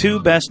one of the two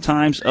best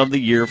times of the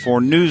year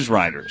for news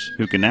writers,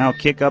 who can now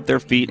kick up their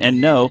feet and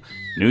know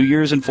New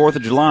Year's and 4th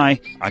of July,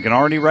 I can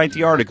already write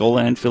the article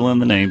and fill in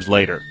the names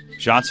later.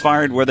 Shots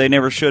fired where they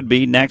never should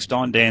be, next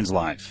on Dan's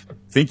Life.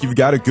 Think you've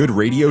got a good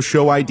radio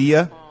show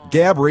idea?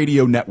 Gab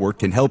Radio Network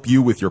can help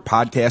you with your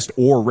podcast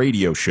or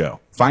radio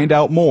show. Find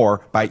out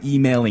more by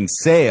emailing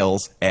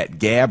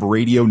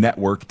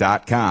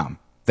sales@gabradionetwork.com.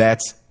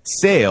 That's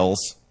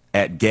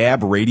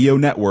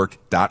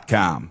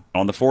sales@gabradionetwork.com.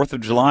 On the 4th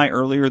of July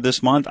earlier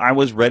this month, I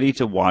was ready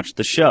to watch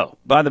the show.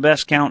 By the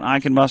best count I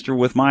can muster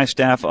with my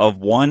staff of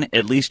one,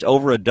 at least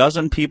over a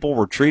dozen people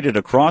were treated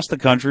across the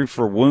country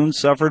for wounds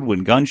suffered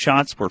when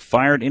gunshots were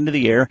fired into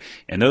the air,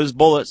 and those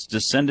bullets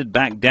descended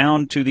back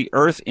down to the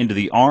earth into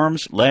the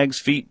arms, legs,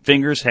 feet,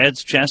 fingers,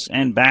 heads, chests,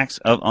 and backs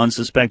of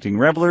unsuspecting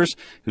revelers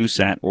who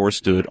sat or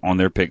stood on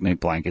their picnic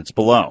blankets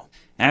below.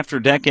 After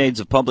decades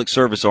of public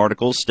service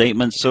articles,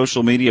 statements,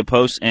 social media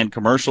posts, and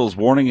commercials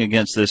warning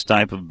against this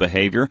type of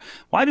behavior,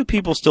 why do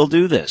people still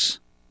do this?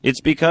 It's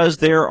because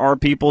there are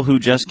people who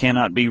just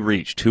cannot be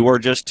reached, who are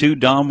just too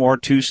dumb or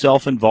too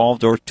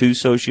self-involved or too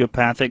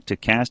sociopathic to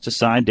cast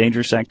aside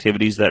dangerous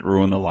activities that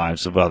ruin the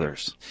lives of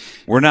others.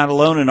 We're not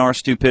alone in our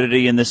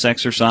stupidity in this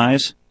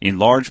exercise. In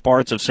large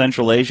parts of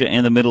Central Asia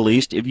and the Middle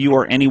East, if you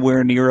are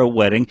anywhere near a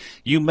wedding,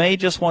 you may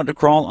just want to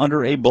crawl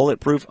under a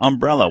bulletproof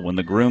umbrella when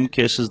the groom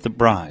kisses the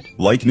bride.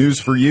 Like news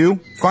for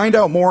you? Find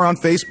out more on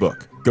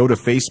Facebook. Go to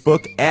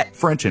Facebook at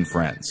French and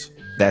Friends.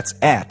 That's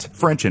at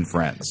French and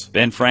Friends.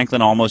 Ben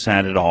Franklin almost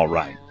had it all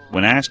right.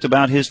 When asked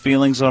about his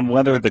feelings on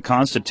whether the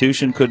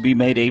Constitution could be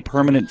made a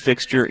permanent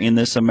fixture in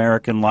this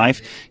American life,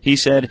 he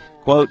said,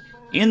 quote,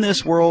 "In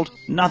this world,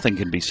 nothing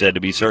can be said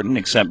to be certain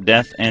except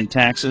death and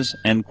taxes,"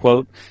 end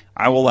quote.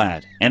 I will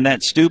add, and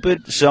that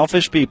stupid,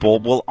 selfish people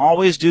will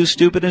always do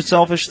stupid and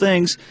selfish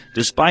things,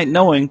 despite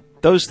knowing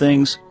those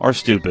things are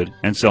stupid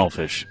and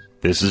selfish.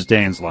 This is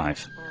Dan's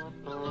Life.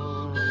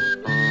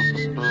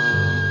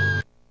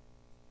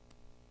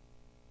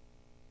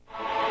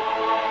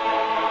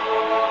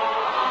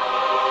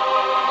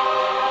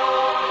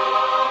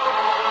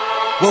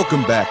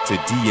 Welcome back to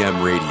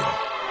DM Radio.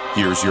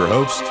 Here's your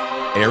host,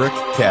 Eric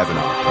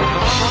Kavanaugh.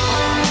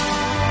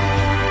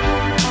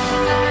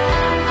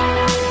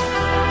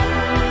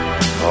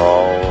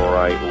 All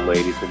right,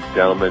 ladies and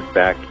gentlemen,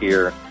 back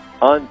here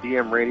on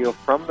DM Radio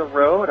from the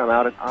road. I'm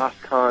out at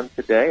OSCON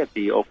today at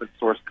the Open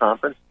Source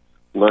Conference,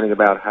 learning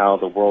about how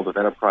the world of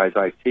enterprise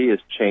IT is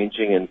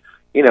changing. And,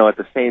 you know, at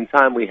the same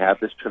time, we have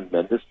this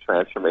tremendous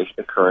transformation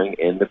occurring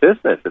in the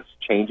business. It's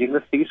changing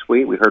the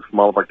C-suite. We heard from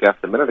all of our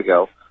guests a minute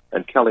ago.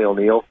 And Kelly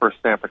O'Neill for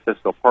San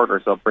Francisco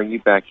Partners, I'll bring you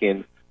back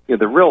in. You know,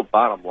 the real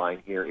bottom line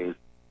here is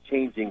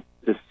changing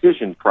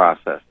decision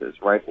processes,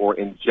 right, or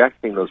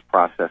injecting those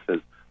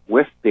processes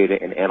with data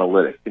and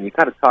analytics. And you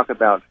kind of talk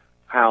about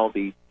how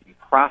the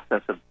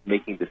process of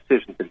making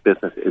decisions in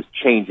business is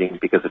changing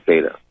because of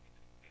data.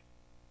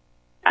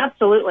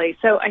 Absolutely.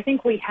 So I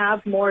think we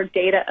have more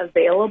data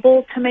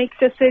available to make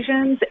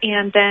decisions,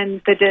 and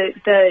then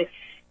the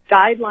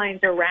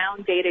guidelines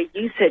around data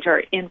usage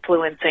are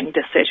influencing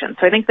decisions.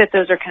 So I think that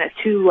those are kind of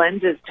two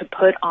lenses to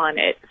put on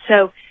it.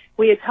 So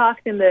we had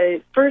talked in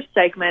the first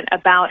segment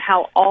about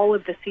how all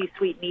of the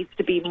C-suite needs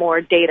to be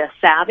more data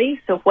savvy.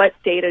 So what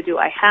data do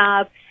I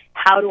have?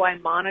 How do I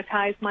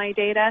monetize my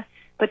data?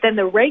 But then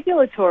the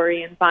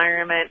regulatory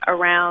environment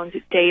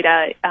around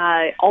data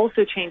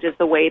also changes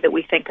the way that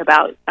we think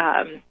about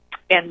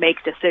and make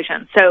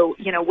decisions. So,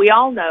 you know, we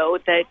all know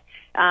that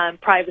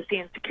privacy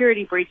and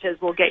security breaches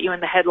will get you in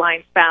the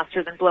headlines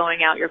faster than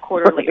blowing out your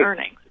quarterly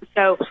earnings.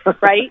 So,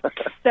 right?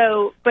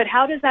 So, but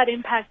how does that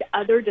impact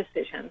other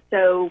decisions?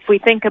 So if we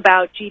think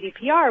about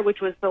GDPR, which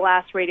was the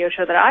last radio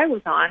show that I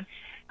was on,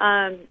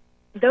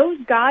 those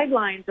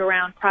guidelines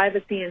around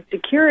privacy and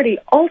security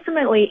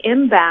ultimately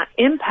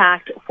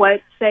impact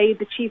what, say,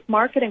 the chief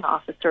marketing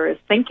officer is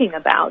thinking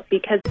about.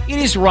 Because it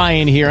is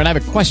Ryan here, and I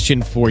have a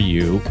question for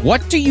you.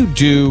 What do you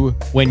do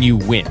when you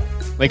win?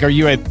 Like, are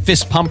you a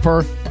fist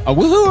pumper, a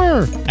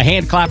woohooer, a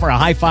hand clapper, a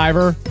high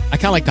fiver? I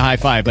kind of like the high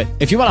five, but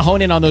if you want to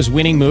hone in on those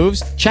winning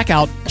moves, check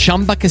out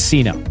Chumba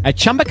Casino. At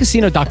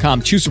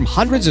ChumbaCasino.com, choose from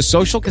hundreds of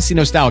social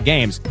casino-style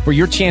games for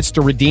your chance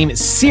to redeem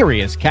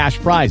serious cash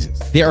prizes.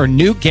 There are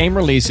new game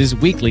releases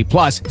weekly,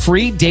 plus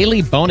free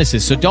daily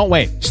bonuses. So don't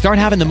wait. Start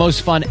having the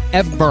most fun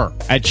ever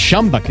at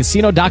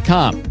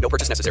ChumbaCasino.com. No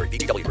purchase necessary.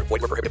 VGW. Void where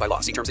prohibited by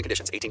law. See terms and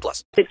conditions.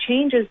 18+. It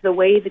changes the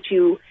way that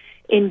you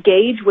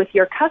engage with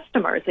your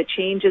customers. It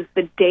changes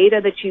the data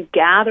that you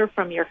gather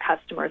from your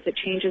customers. It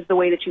changes the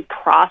way that you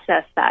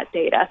process that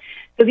data.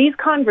 So these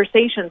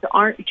conversations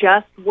aren't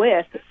just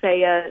with,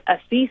 say, a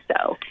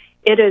CISO.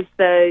 It is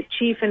the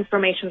Chief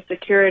Information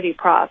Security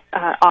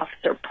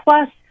Officer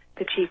plus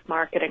the Chief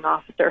Marketing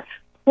Officer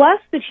plus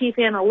the Chief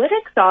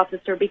Analytics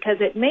Officer, because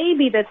it may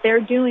be that they're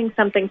doing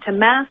something to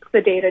mask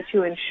the data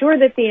to ensure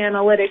that the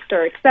analytics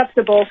are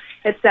acceptable,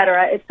 et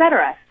cetera, et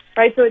cetera.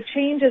 Right, so it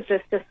changes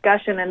this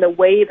discussion and the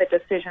way that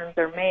decisions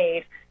are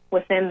made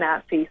within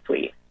that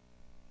C-suite.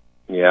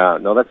 Yeah,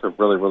 no, that's a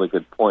really, really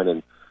good point.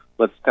 And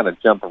let's kind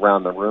of jump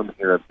around the room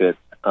here a bit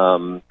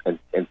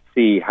and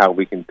see how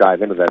we can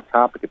dive into that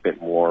topic a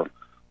bit more.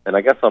 And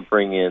I guess I'll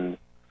bring in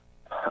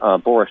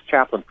Boris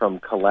Chaplin from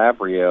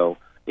Calabrio.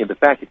 You know, the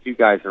fact that you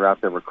guys are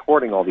out there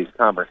recording all these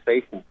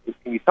conversations,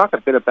 can you talk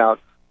a bit about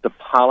the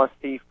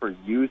policy for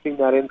using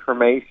that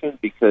information?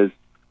 Because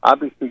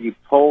obviously, you've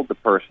told the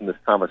person this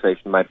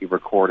conversation might be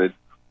recorded.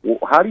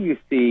 How do you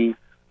see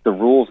the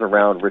rules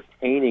around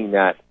retaining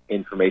that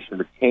information,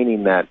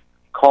 retaining that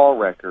call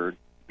record,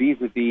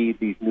 vis-a-vis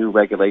these new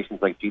regulations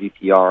like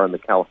GDPR and the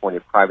California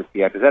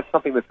Privacy Act? Is that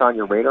something that's on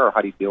your radar, or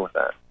how do you deal with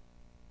that?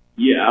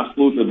 Yeah,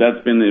 absolutely.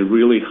 That's been a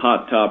really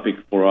hot topic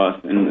for us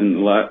in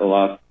the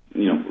last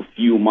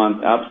few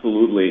months.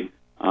 Absolutely,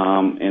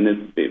 and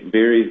it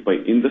varies by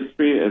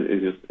industry,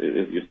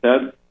 as you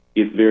said.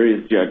 It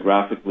varies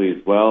geographically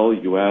as well,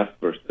 U.S.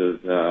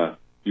 versus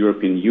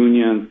European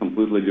Union,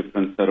 completely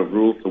different set of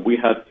rules. So we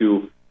had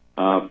to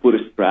put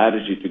a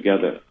strategy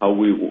together how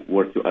we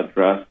were to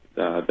address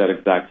that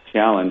exact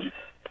challenge.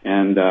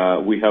 And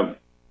we have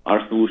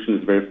our solution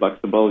is very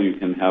flexible. You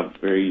can have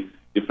very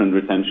different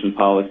retention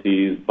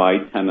policies by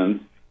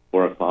tenants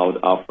for a cloud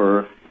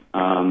offer.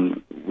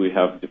 We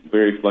have a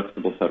very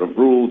flexible set of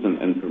rules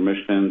and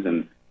permissions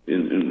and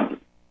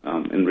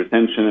in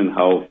retention, and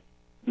how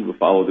we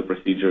follow the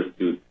procedures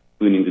to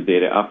cleaning the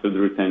data after the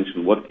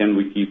retention. What can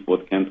we keep?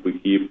 What can't we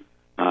keep?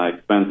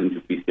 Expands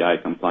into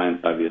PCI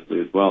compliance,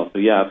 obviously, as well. So,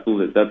 yeah,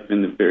 absolutely. That's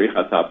been a very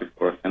hot topic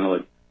for us, kind of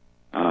like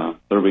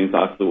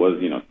Sarbanes-Oxley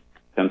was,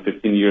 10,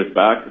 15 years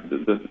back.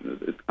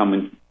 It's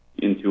coming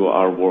into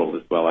our world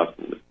as well,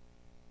 absolutely.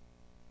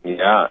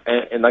 Yeah,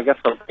 and I guess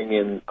I'm bringing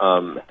in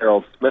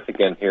Harold Smith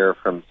again here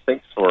from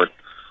SyncSort.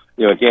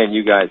 Again,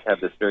 you guys have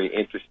this very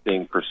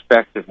interesting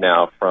perspective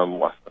now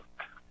from, I'm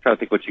trying to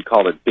think what you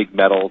called it, big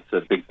metal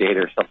to big data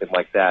or something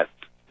like that.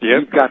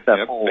 Yep. You've got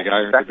that whole big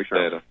iron to big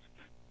data.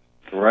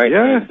 Right,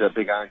 yeah. The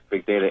big iron to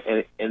big data.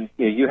 And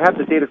you have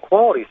the data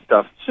quality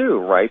stuff too,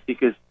 right?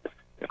 Because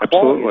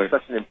quality is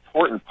such an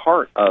important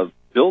part of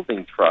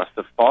building trust,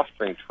 of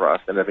fostering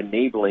trust, and of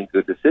enabling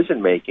good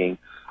decision-making.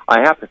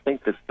 I have to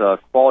think that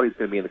quality is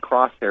going to be in the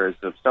crosshairs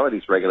of some of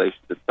these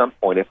regulations at some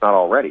point, if not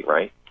already,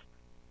 right?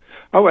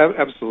 Oh,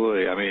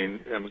 absolutely. I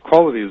mean,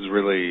 quality is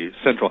really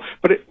central.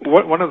 But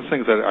one of the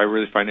things that I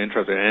really find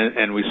interesting,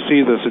 and we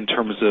see this in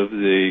terms of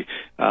the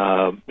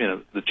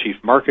chief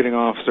marketing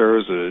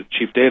officers, the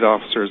chief data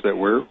officers that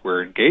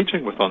we're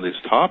engaging with on these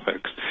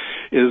topics,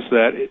 is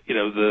that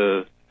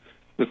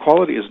the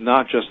quality is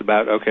not just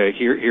about, okay,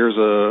 here's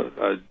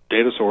a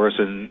data source,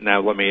 and now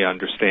let me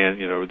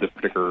understand, the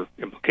particular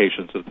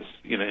implications of this,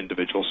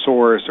 individual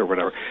source or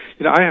whatever.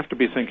 I have to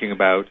be thinking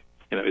about,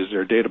 is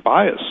there data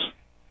bias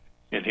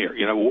in here?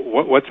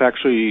 What's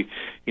actually,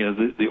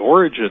 the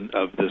origin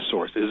of this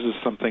source? Is this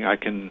something I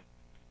can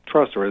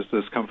trust, or has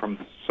this come from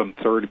some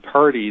third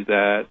party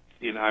that,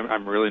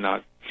 I'm really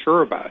not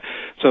sure about?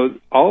 So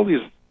all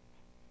these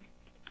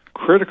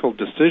critical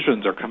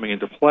decisions are coming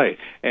into play,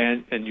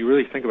 and you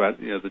really think about,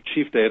 the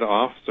chief data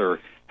officer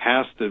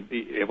has to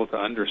be able to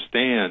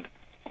understand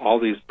all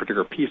these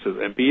particular pieces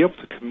and be able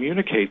to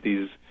communicate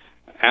these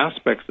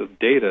aspects of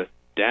data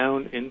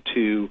down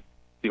into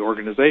the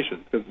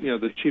organization. Because,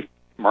 the chief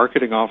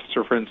marketing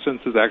officer, for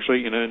instance, is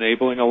actually,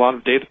 enabling a lot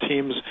of data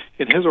teams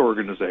in his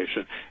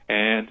organization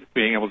and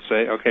being able to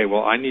say, okay,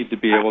 well, I need to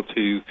be able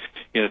to,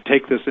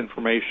 take this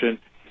information,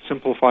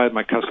 simplify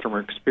my customer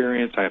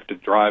experience. I have to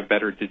drive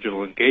better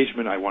digital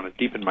engagement. I want to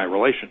deepen my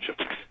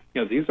relationships.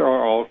 These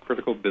are all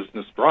critical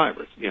business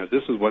drivers.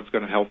 This is what's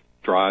going to help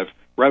drive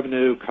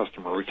revenue,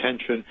 customer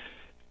retention.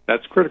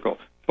 That's critical.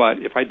 But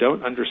if I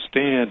don't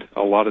understand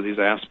a lot of these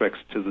aspects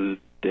to the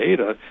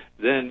data,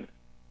 then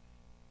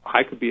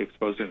I could be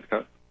exposing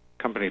the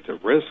company to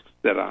risks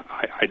that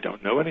I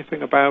don't know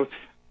anything about.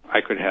 I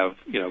could have,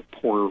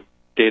 poor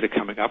data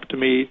coming up to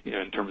me,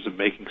 in terms of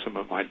making some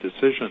of my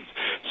decisions.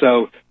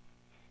 So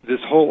this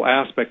whole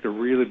aspect of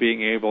really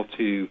being able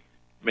to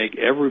make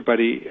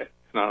everybody,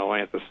 not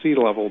only at the C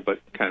level, but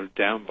kind of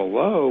down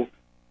below,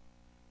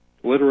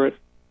 literate,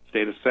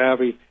 data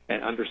savvy,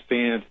 and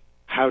understand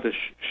how to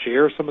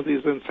share some of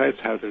these insights,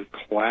 how to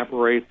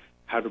collaborate,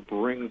 how to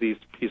bring these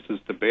pieces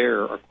to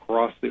bear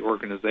across the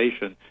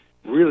organization,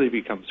 really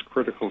becomes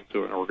critical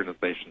to an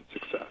organization's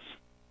success.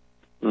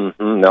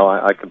 Mm-hmm. No,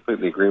 I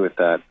completely agree with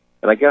that.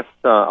 And I guess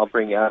I'll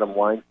bring Adam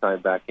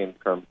Weinstein back in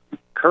from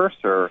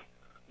Cursor.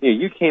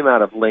 You came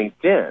out of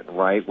LinkedIn,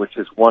 right, which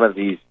is one of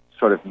these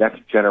sort of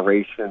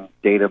next-generation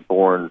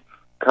data-born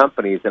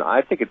companies. And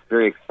I think it's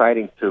very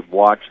exciting to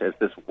watch as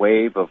this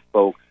wave of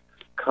folks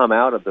come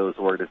out of those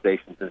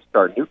organizations and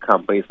start new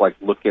companies, like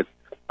look at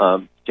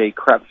Jay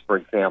Krebs, for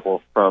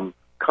example, from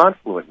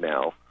Confluent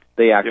now.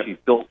 They actually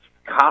built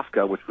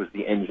Kafka, which was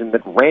the engine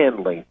that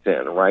ran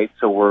LinkedIn, right?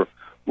 So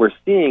we're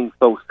seeing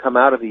folks come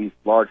out of these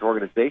large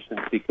organizations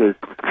because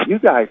you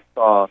guys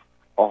saw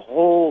a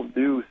whole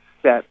new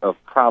set of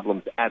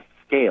problems at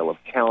scale, of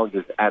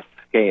challenges at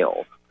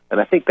scale.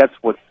 And I think that's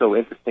what's so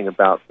interesting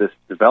about this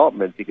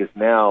development, because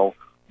now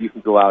you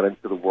can go out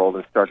into the world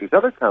and start these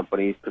other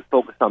companies to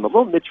focus on the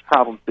little niche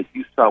problems that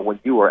you saw when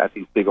you were at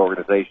these big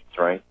organizations,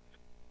 right?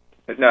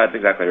 No, that's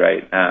exactly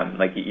right.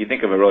 Like you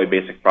think of a really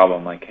basic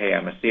problem, like, hey,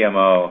 I'm a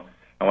CMO.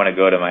 I want to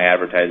go to my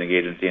advertising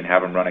agency and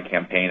have them run a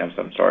campaign of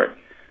some sort.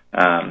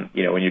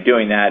 When you're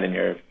doing that in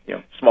your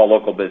small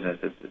local business,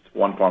 it's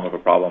one form of a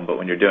problem. But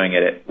when you're doing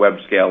it at web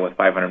scale with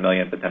 500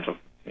 million potential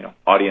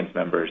audience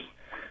members,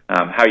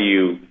 how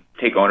you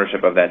take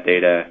ownership of that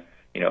data,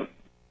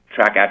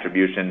 track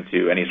attribution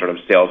to any sort of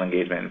sales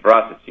engagement. And for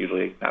us, it's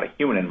usually not a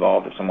human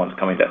involved. If someone's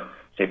coming to,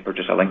 say,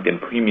 purchase a LinkedIn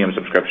premium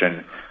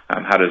subscription,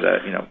 how does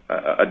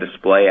a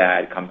display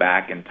ad come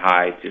back and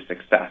tie to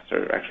success,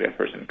 or actually a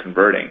person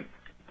converting?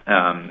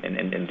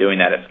 And doing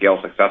that at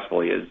scale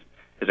successfully is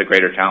a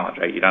greater challenge,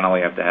 right? You not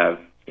only have to have,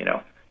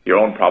 your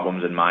own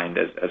problems in mind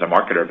as a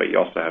marketer, but you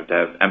also have to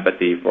have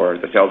empathy for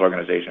the sales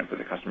organization, for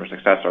the customer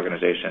success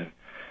organization,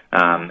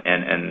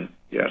 and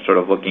sort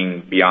of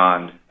looking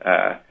beyond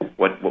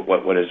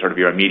what is sort of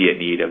your immediate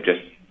need of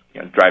just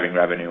driving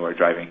revenue or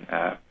driving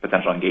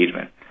potential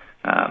engagement.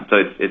 So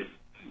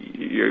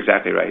you're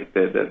exactly right.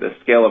 The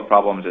scale of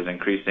problems is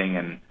increasing,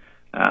 and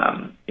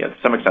to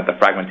some extent, the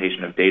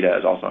fragmentation of data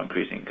is also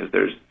increasing because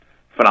there's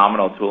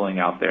phenomenal tooling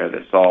out there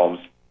that solves,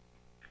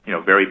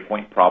 very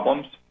point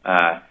problems,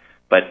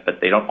 but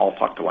they don't all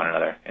talk to one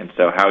another. And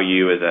so, how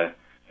you as a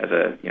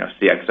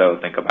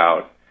CXO think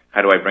about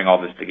how do I bring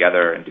all this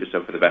together and do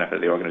so for the benefit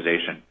of the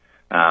organization,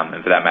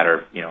 and for that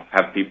matter,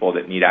 have people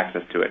that need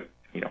access to it,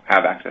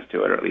 have access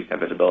to it or at least have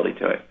visibility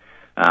to it.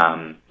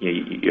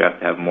 You have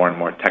to have more and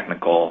more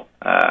technical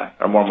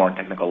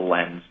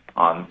lens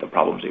on the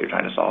problems that you're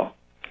trying to solve.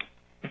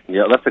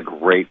 Yeah, that's a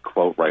great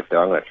quote right there.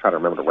 I'm going to try to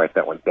remember to write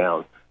that one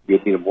down. You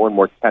need a more and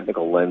more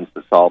technical lens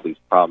to solve these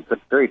problems.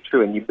 That's very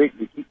true. And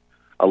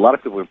a lot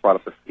of people have brought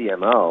up the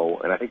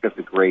CMO, and I think that's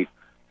a great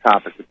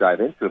topic to dive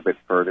into a bit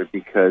further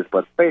because,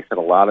 let's face it,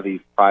 a lot of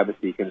these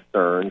privacy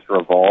concerns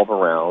revolve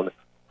around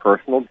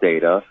personal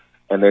data,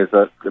 and there's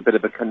a bit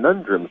of a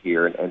conundrum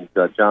here. And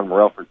John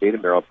Morrell from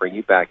Datamir, I'll bring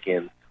you back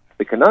in.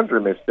 The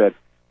conundrum is that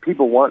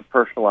people want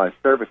personalized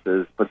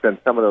services, but then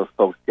some of those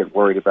folks get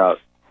worried about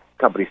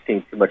companies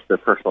seeing too much of their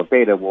personal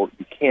data. Well,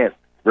 you can't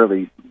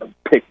really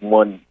pick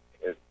one.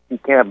 You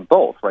can't have them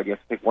both, right? You have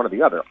to pick one or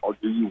the other. Or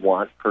do you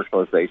want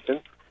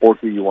personalization or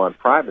do you want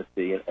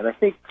privacy? And I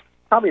think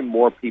probably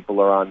more people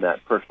are on that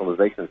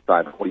personalization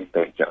side. What do you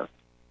think, John?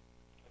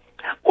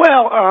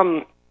 Well,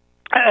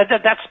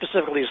 that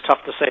specifically is tough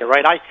to say,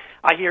 right?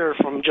 I hear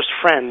from just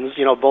friends,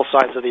 both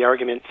sides of the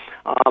argument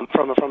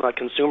from a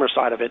consumer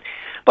side of it.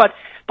 But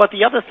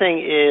the other thing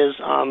is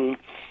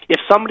if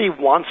somebody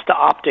wants to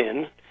opt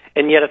in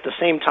and yet at the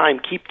same time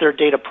keep their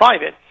data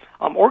private,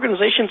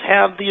 organizations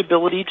have the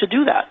ability to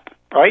do that,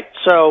 right?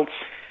 So,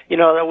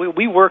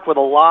 we work with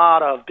a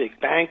lot of big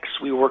banks.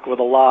 We work with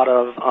a lot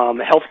of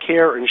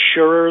healthcare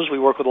insurers. We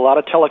work with a lot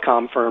of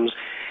telecom firms.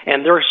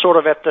 And they're sort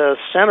of at the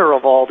center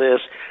of all this.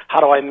 How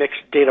do I mix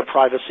data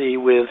privacy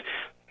with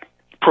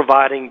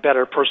providing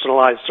better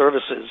personalized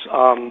services?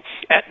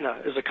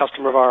 Aetna is a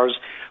customer of ours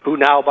who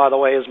now, by the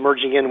way, is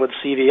merging in with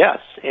CVS.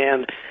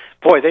 And,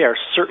 boy, they are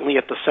certainly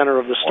at the center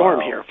of the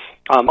storm here.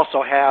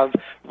 Also have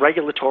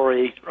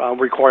regulatory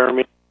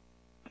requirements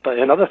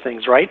and other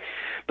things, right?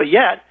 But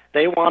yet,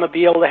 they want to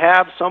be able to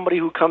have somebody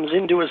who comes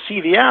into a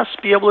CVS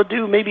be able to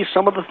do maybe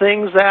some of the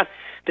things that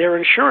their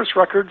insurance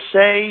records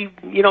say,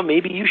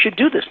 maybe you should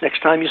do this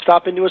next time you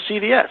stop into a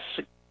CVS.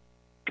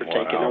 You're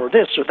taking or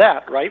this or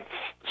that, right?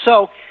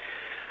 So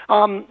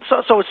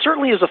it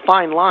certainly is a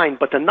fine line,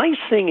 but the nice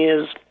thing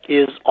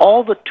is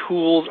all the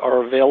tools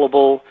are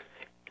available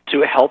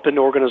to help an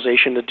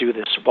organization to do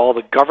this. All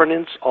the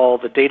governance, all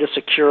the data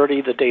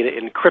security, the data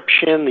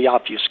encryption, the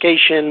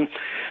obfuscation,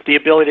 the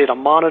ability to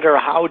monitor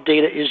how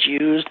data is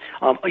used,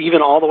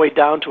 even all the way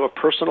down to a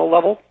personal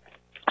level.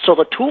 So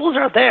the tools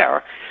are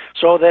there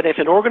so that if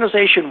an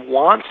organization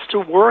wants to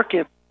work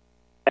in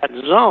that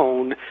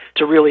zone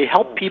to really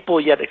help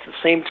people, yet at the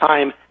same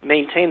time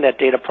maintain that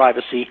data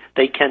privacy,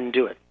 they can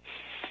do it.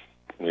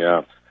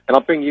 Yeah. And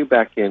I'll bring you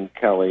back in,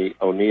 Kelly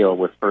O'Neill,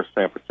 with First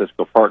San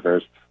Francisco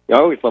Partners. I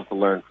always love to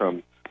learn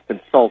from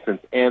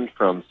consultants and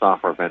from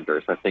software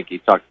vendors. I think you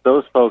talk to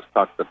those folks,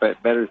 talk to the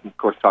vendors, and, of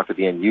course, talk to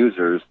the end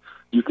users.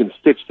 You can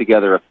stitch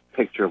together a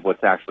picture of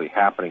what's actually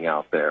happening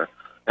out there.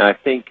 And I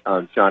think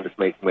John just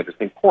made some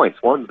interesting points.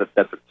 One, that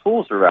the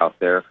tools are out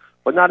there,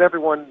 but not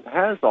everyone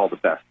has all the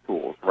best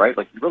tools, right?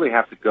 Like, you really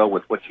have to go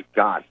with what you've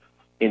got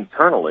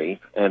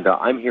internally. And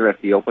I'm here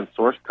at the Open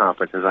Source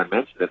Conference, as I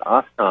mentioned, at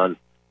OSCON.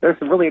 There's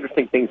some really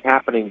interesting things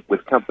happening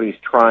with companies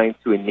trying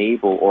to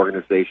enable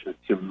organizations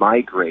to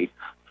migrate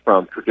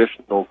from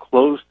traditional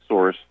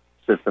closed-source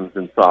systems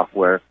and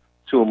software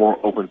to a more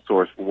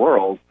open-source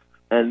world.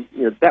 And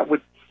that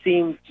would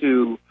seem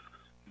to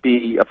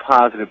be a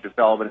positive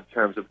development in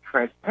terms of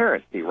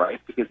transparency,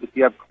 right? Because if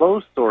you have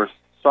closed-source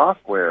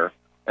software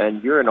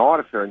and you're an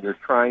auditor and you're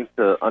trying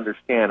to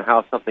understand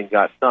how something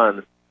got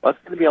done, well, it's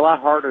going to be a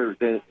lot harder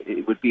than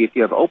it would be if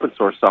you have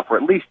open-source software,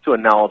 at least to a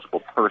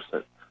knowledgeable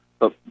person.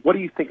 But what do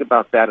you think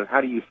about that, and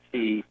how do you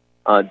see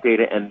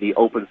data and the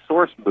open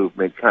source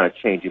movement kind of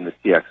changing the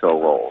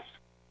CXO roles?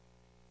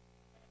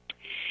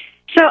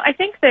 So I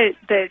think that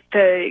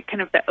the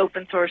kind of the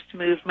open source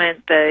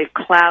movement, the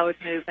cloud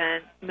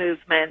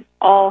movement,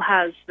 all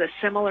has the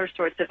similar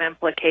sorts of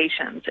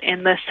implications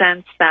in the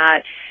sense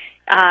that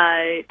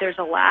there's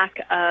a lack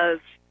of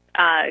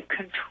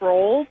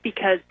control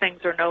because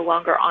things are no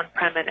longer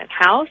on-prem and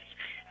in-house.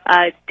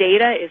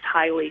 Data is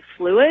highly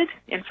fluid.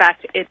 In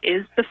fact, it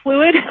is the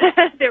fluid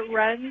that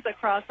runs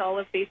across all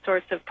of these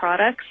sorts of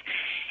products.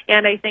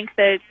 And I think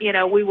that,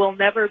 we will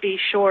never be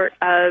short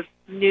of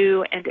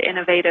new and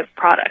innovative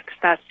products.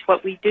 That's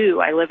what we do.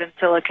 I live in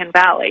Silicon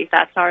Valley.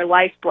 That's our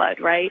lifeblood,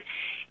 right?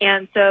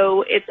 And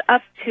so it's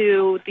up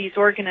to these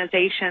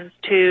organizations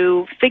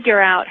to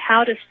figure out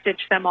how to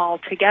stitch them all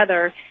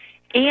together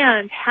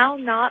and how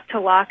not to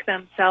lock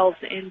themselves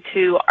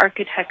into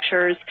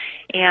architectures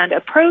and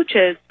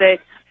approaches that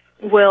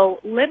will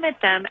limit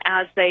them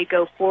as they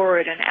go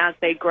forward and as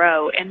they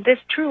grow. And this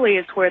truly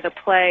is where the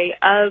play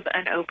of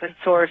an open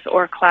source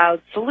or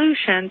cloud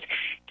solutions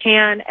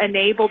can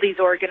enable these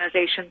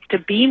organizations to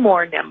be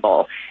more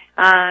nimble.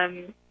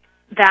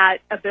 that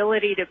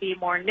ability to be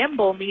more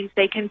nimble means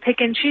they can pick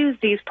and choose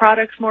these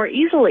products more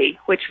easily,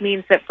 which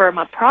means that from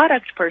a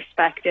product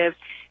perspective,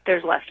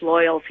 there's less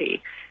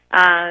loyalty.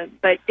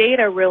 But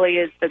data really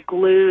is the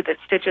glue that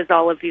stitches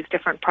all of these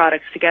different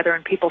products together,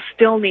 and people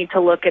still need to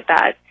look at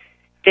that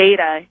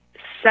data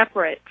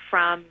separate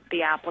from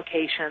the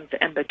applications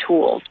and the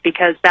tools,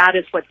 because that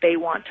is what they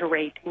want to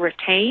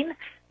retain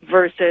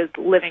versus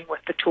living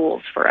with the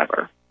tools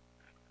forever.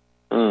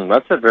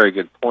 That's a very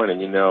good point.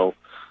 And,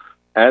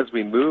 as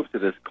we move to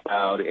this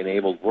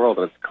cloud-enabled world,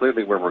 and it's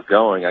clearly where we're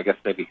going, I guess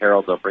maybe,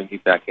 Harold, I'll bring you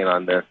back in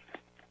on this.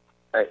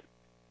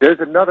 There's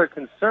another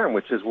concern,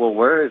 which is, well,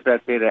 where is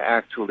that data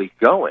actually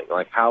going?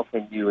 Like, how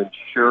can you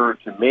ensure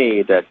to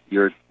me that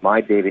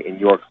my data in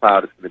your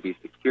cloud is going to be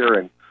secure?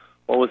 And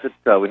what was it?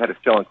 We had a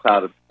show on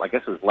cloud, I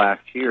guess it was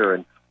last year,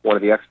 and one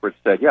of the experts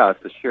said, yeah,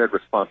 it's a shared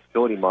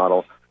responsibility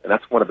model, and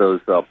that's one of those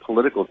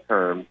political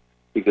terms,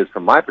 because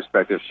from my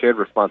perspective, shared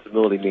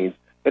responsibility means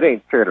it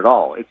ain't shared at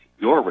all. It's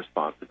your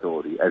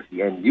responsibility as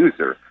the end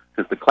user,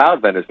 because the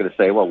cloud vendor is going to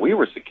say, well, we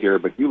were secure,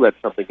 but you let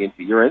something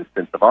into your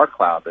instance of our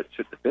cloud that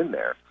shouldn't have been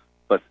there.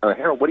 But,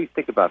 Harold, what do you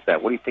think about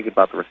that? What do you think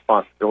about the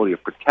responsibility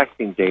of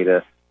protecting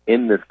data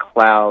in this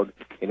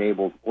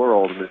cloud-enabled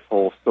world, in this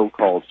whole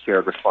so-called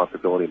shared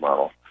responsibility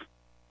model?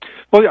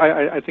 Well,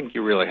 I think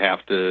you really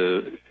have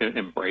to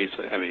embrace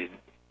it. I mean,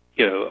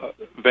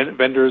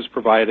 vendors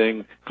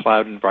providing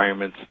cloud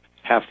environments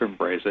have to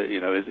embrace it.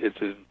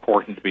 It's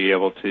important to be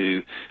able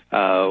to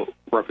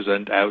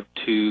represent out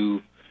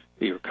to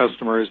your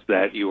customers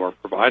that you are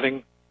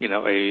providing,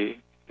 a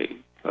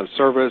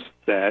service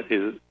that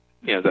is,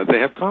 that they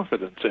have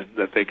confidence in,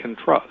 that they can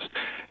trust.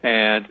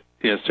 And,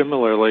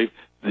 similarly,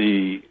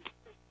 the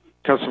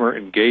customer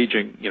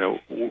engaging,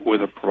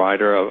 with a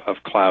provider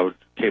of cloud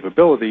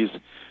capabilities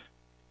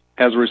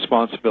has a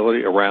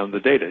responsibility around the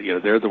data.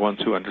 They're the ones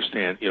who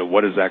understand,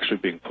 what is actually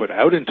being put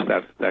out into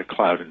that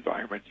cloud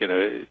environment.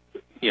 So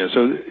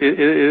it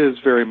is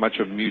very much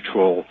a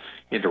mutual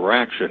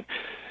interaction.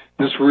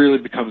 This really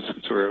becomes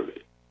sort of,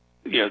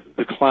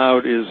 the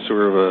cloud is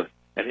sort of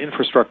an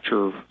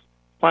infrastructure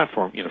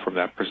platform, from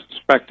that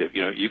perspective.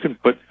 You can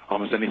put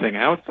almost anything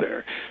out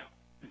there.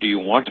 Do you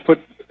want to put,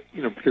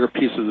 particular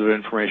pieces of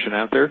information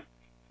out there?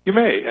 You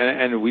may,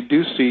 and we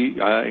do see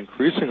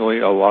increasingly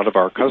a lot of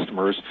our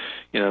customers,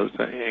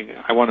 saying,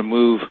 I want to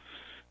move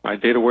my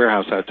data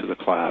warehouse out to the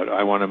cloud.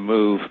 I want to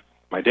move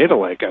my data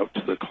lake out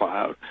to the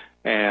cloud.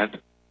 And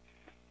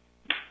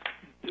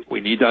we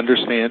need to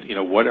understand,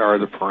 what are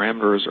the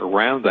parameters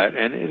around that.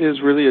 And it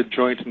is really a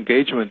joint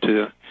engagement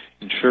to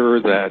ensure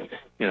that,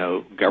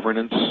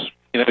 governance,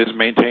 is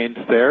maintained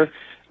there,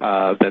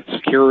 that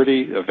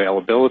security,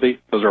 availability,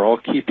 those are all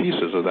key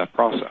pieces of that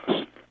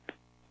process.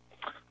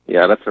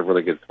 Yeah, that's a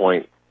really good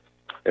point.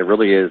 It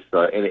really is,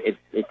 and it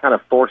kind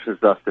of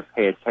forces us to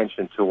pay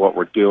attention to what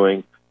we're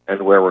doing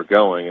and where we're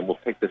going, and we'll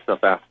pick this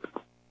up after.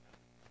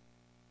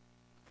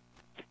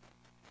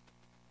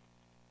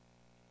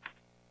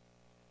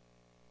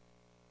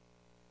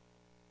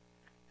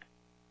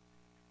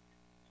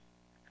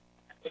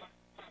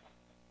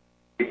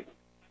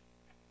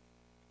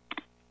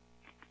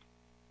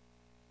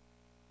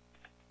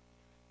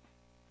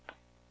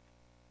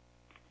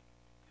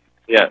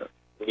 Yeah.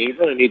 You're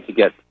going to need to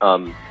get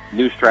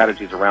new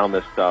strategies around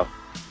this stuff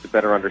to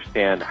better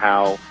understand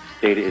how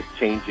data is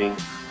changing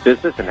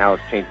business and how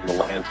it's changing the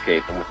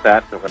landscape. And with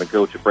that, I'm going to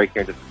go to break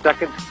here in just a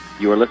second.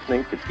 You are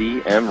listening to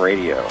DM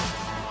Radio.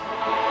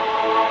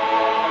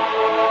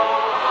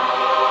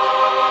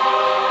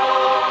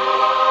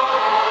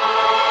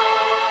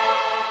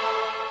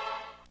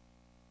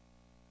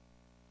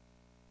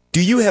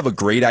 Do you have a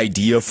great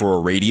idea for a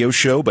radio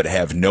show but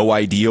have no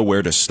idea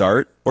where to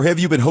start? Or have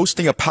you been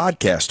hosting a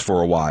podcast for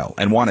a while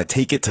and want to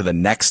take it to the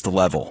next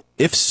level?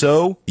 If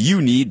so,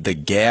 you need the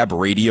Gab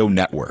Radio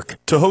Network.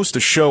 To host a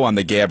show on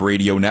the Gab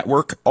Radio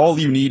Network, all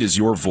you need is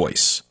your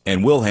voice,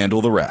 and we'll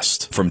handle the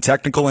rest. From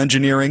technical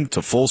engineering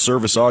to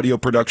full-service audio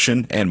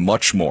production and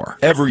much more.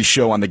 Every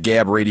show on the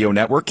Gab Radio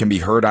Network can be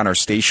heard on our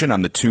station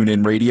on the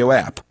TuneIn Radio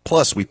app.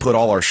 Plus, we put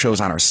all our shows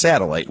on our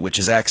satellite, which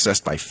is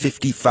accessed by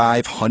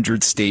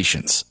 5,500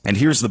 stations. And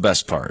here's the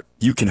best part.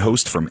 You can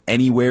host from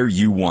anywhere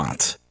you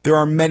want. There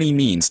are many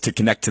means to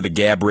connect to the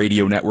Gab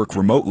Radio Network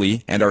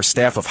remotely, and our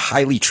staff of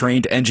highly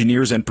trained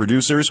engineers and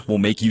producers will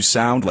make you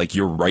sound like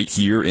you're right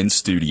here in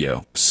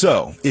studio.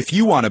 So, if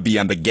you want to be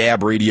on the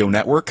Gab Radio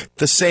Network,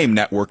 the same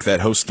network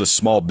that hosts the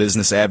Small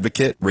Business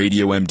Advocate,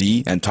 Radio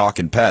MD, and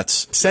Talkin'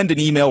 Pets, send an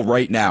email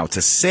right now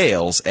to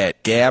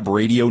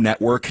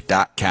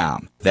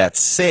sales@gabradionetwork.com. That's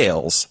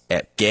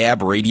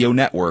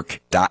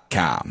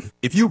sales@gabradionetwork.com.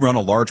 If you run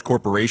a large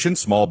corporation,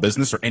 small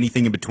business, or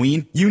anything in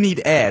between, you need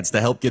ads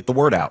to help get the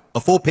word out. A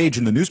full page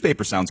in the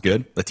newspaper sounds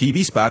good. A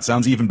TV spot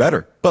sounds even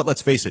better. But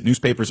let's face it,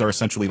 newspapers are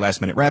essentially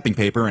last-minute wrapping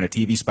paper, and a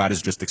TV spot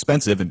is just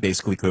expensive and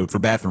basically code for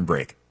bathroom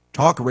break.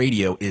 Talk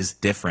radio is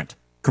different.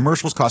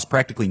 Commercials cost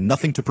practically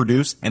nothing to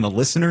produce, and the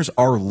listeners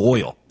are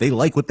loyal. They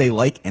like what they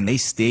like, and they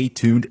stay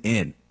tuned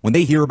in. When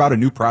they hear about a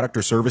new product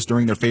or service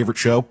during their favorite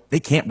show,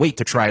 they can't wait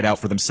to try it out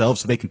for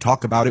themselves so they can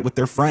talk about it with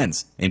their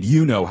friends. And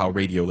you know how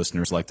radio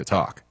listeners like to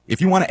talk. If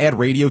you want to add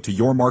radio to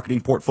your marketing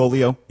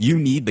portfolio, you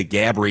need the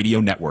Gab Radio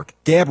Network.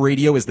 Gab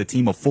Radio is the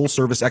team of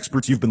full-service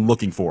experts you've been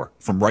looking for,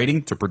 from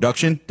writing to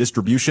production,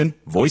 distribution,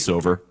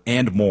 voiceover,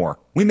 and more.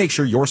 We make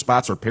sure your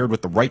spots are paired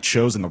with the right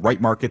shows in the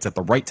right markets at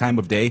the right time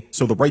of day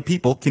so the right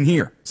people can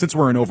hear. Since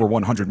we're in over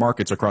 100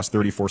 markets across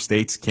 34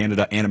 states,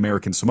 Canada, and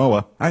American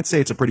Samoa, I'd say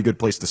it's a pretty good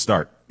place to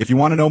start. If you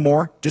want to know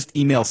more, just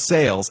email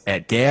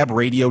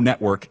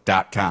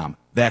sales@gabradionetwork.com.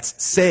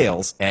 That's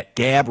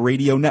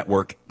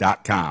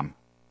sales@gabradionetwork.com.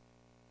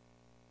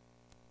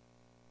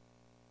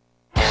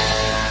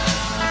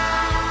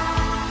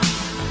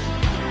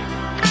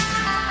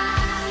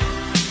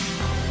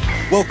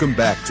 Welcome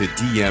back to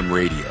DM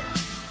Radio.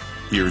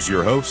 Here's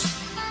your host,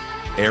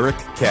 Eric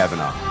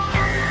Kavanaugh.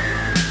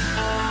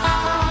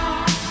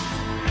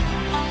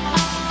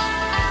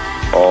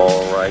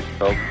 All right,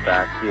 folks,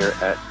 back here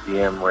at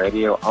DM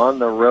Radio on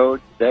the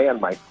road today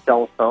on my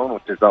cell phone,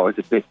 which is always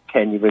a bit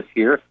tenuous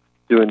here,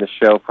 doing the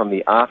show from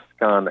the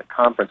OSCON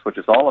conference, which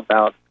is all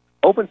about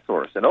open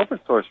source. And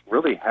open source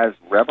really has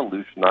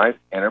revolutionized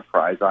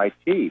enterprise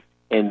IT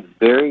in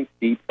very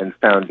deep and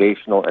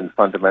foundational and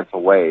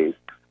fundamental ways.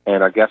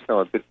 And our guests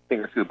know a big thing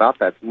or two about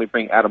that. So let me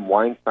bring Adam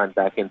Weinstein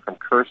back in from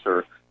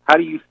Cursor. How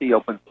do you see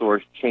open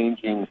source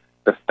changing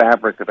the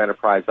fabric of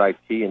enterprise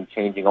IT and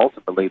changing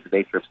ultimately the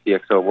nature of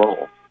CXO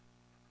role?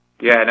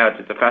 Yeah, no,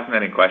 it's a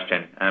fascinating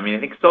question. I mean, I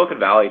think Silicon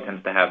Valley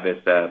tends to have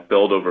this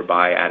build over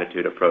buy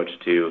attitude approach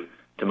to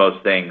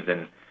most things,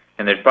 and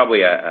there's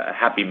probably a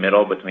happy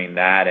middle between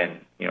that and,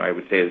 I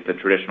would say is the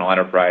traditional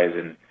enterprise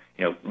and,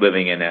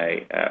 living in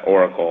a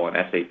Oracle and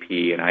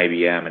SAP and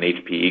IBM and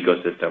HP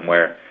ecosystem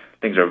where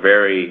things are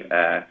very,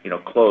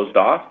 closed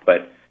off,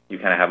 but you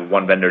kind of have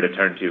one vendor to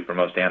turn to for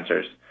most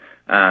answers.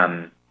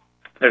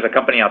 There's a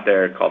company out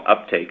there called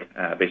Uptake,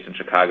 based in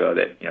Chicago,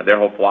 that their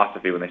whole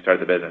philosophy when they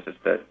started the business, it's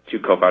the two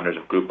co-founders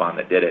of Groupon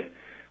that did it,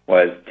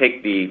 was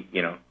take the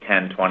 $10,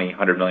 $20,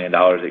 $100 million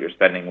that you're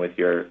spending with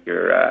your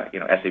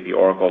SAP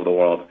Oracle of the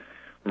world,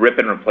 rip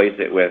and replace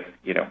it with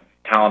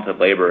talented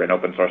labor and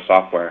open source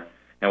software,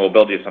 and we'll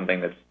build you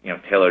something that's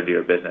tailored to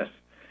your business.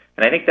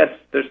 And I think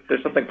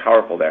there's something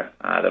powerful there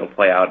that'll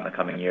play out in the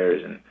coming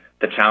years. And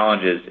the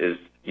challenge is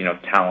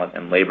talent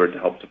and labor to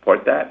help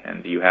support that.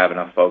 And do you have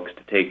enough folks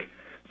to take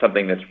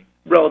something that's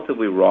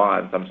relatively raw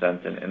in some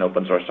sense in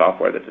open source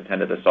software that's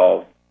intended to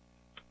solve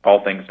all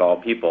things to all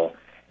people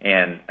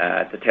and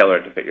to tailor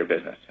it to fit your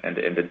business and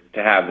to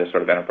have this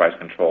sort of enterprise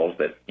controls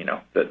that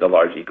the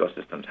large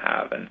ecosystems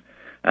have. And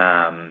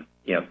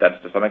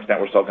that's to some extent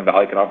where Silicon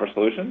Valley can offer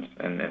solutions,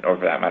 or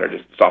for that matter,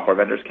 just software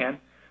vendors can.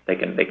 They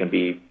can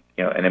be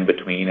an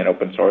in-between and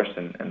open source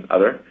and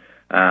other.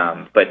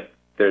 But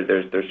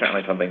there's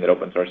certainly something that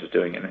open source is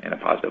doing in a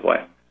positive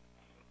way.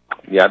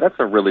 Yeah, that's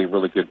a really,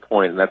 really good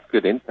point, and that's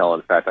good intel.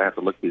 In fact, I have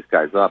to look these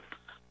guys up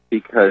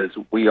because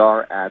we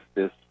are at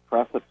this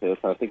precipice.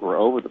 I think we're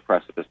over the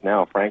precipice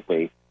now,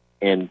 frankly,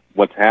 and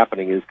what's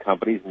happening is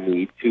companies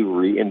need to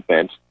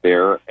reinvent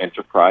their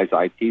enterprise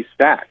IT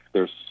stacks.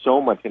 There's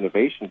so much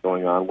innovation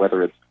going on,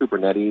 whether it's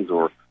Kubernetes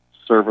or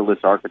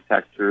serverless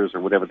architectures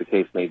or whatever the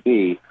case may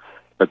be.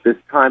 But this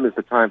time is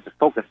the time to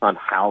focus on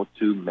how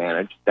to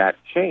manage that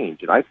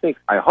change. And I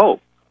hope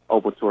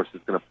open source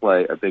is going to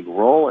play a big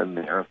role in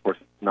there. Of course,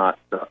 it's not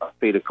a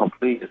fait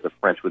accompli, as the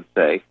French would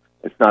say.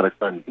 It's not a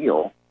done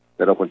deal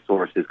that open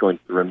source is going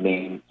to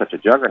remain such a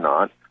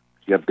juggernaut.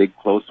 You have big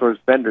closed source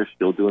vendors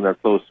still doing their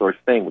closed source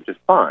thing, which is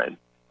fine.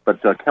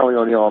 But Kelly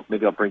O'Neill,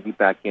 maybe I'll bring you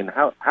back in.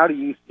 How do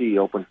you see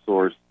open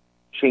source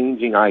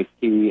changing IT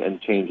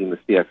and changing the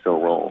CXO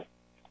role?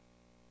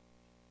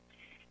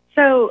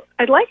 So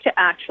I'd like to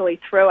actually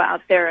throw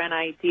out there an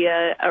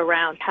idea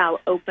around how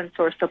open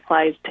source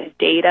applies to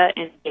data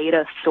and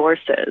data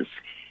sources.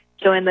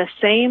 So in the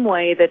same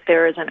way that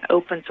there is an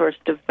open source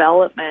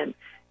development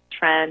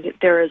trend,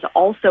 there is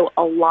also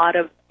a lot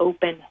of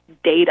open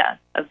data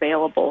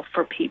available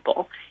for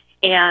people.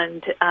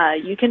 And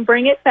you can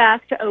bring it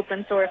back to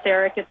open source,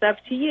 Eric. It's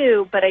up to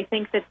you. But I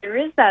think that there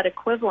is that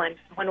equivalent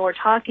when we're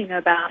talking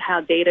about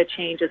how data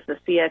changes the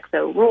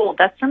CXO role.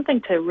 That's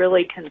something to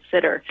really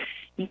consider.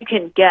 You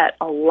can get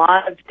a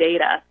lot of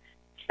data,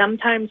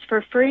 sometimes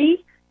for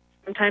free,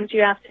 sometimes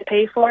you have to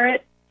pay for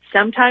it,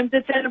 sometimes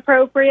it's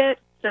inappropriate,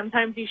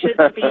 sometimes you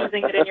shouldn't be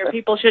using it and your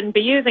people shouldn't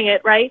be using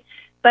it, right?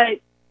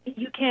 But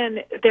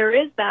there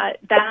is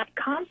that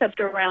concept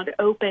around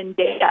open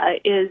data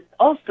is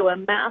also a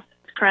massive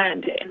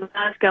trend, and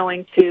that's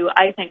going to,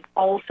 I think,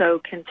 also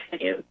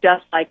continue,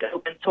 just like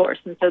open source.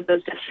 And so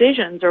those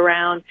decisions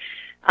around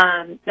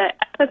the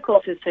ethical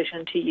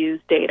decision to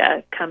use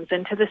data comes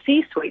into the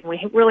C-suite, and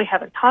we really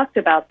haven't talked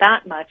about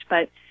that much,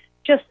 but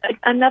just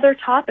another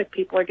topic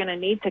people are going to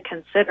need to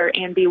consider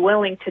and be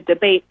willing to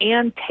debate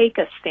and take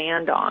a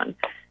stand on,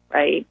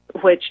 right,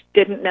 which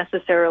didn't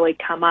necessarily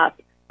come up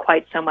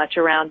quite so much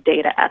around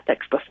data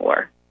ethics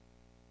before.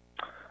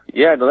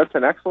 Yeah, no, that's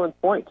an excellent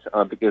point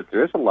because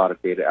there is a lot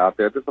of data out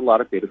there. There's a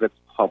lot of data that's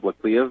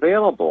publicly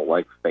available,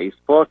 like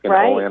Facebook and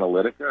Right. all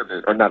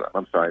Analytica, or not,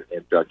 I'm sorry,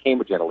 and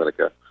Cambridge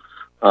Analytica.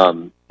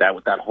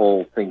 That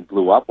whole thing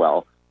blew up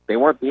well. They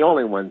weren't the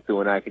only ones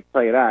doing it, I can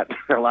tell you that.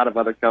 There are a lot of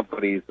other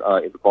companies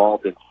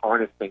involved in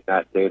harnessing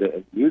that data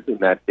and using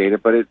that data,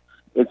 but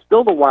it's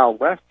still the Wild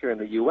West here in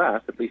the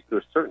U.S., at least to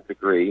a certain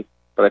degree,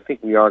 but I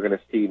think we are going to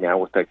see now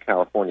with that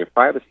California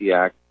Privacy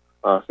Act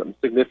some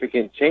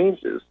significant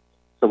changes.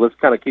 So let's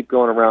kind of keep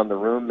going around the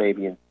room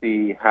maybe and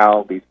see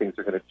how these things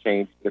are going to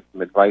change, get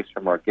some advice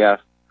from our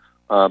guest.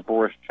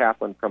 Boris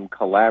Chaplin from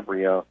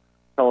Calabria,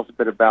 tell us a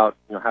bit about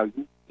how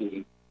you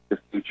see the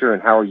future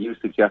and how are you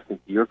suggesting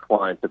to your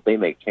clients that they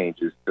make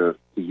changes to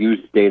use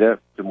data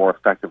to more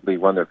effectively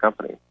run their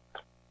company?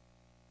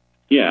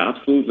 Yeah,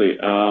 absolutely.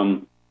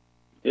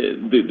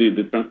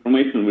 The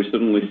transformation we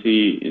certainly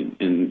see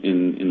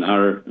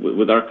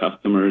with our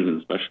customers, and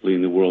especially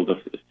in the world of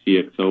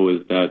CXO,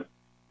 is that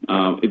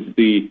it's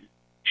the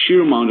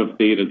sheer amount of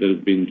data that has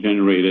been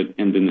generated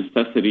and the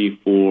necessity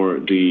for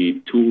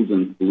the tools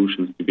and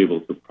solutions to be able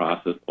to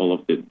process all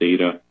of the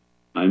data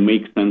and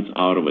make sense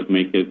out of it,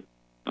 make it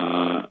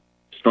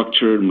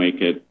structured,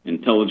 make it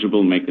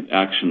intelligible, make it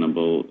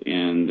actionable,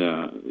 and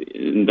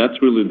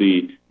that's really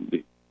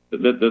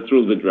that's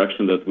really the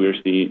direction that we're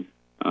seeing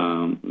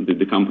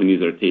the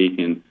companies are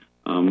taking.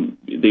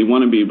 They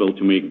want to be able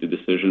to make the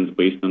decisions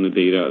based on the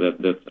data.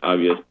 That's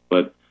obvious,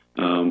 but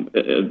at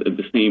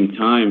the same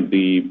time,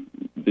 the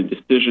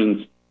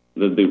decisions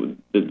that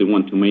they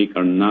want to make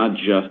are not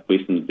just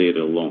based on the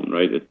data alone,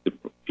 right? It's the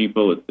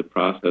people, it's the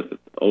process,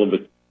 it's all of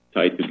it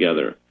tied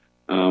together,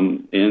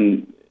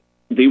 and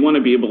they want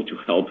to be able to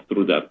help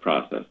through that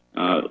process.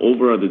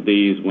 Over the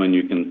days when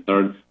you can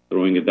start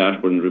throwing a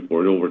dashboard and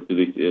report over to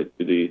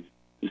the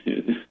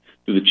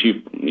chief,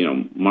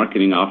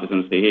 marketing officer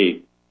and say,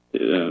 hey,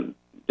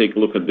 take a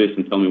look at this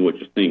and tell me what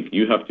you think.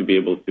 You have to be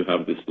able to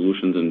have the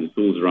solutions and the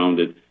tools around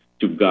it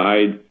to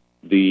guide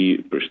the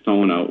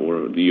persona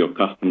or your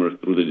customer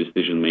through the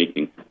decision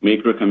making,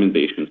 make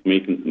recommendations,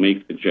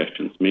 make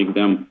suggestions, make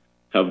them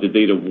have the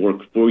data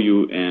work for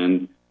you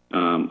and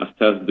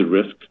assess the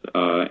risks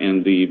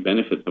and the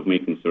benefits of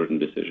making certain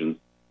decisions.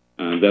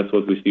 That's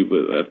what we see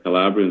at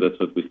Calabria, and that's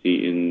what we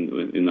see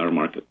in our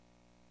market.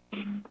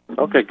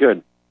 Okay,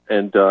 good.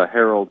 And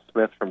Harold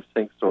Smith from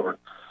SyncSort,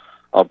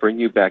 I'll bring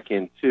you back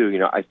in too.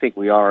 I think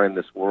we are in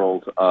this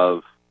world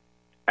of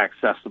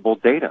accessible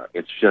data.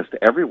 It's just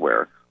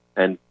everywhere.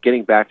 And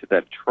getting back to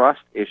that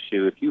trust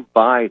issue, if you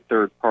buy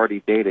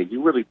third-party data,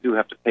 you really do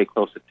have to pay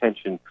close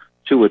attention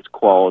to its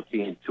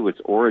quality and to its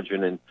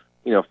origin. And,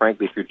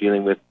 frankly, if you're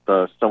dealing with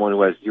someone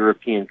who has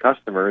European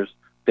customers,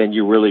 then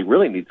you really,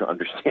 really need to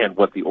understand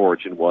what the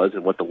origin was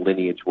and what the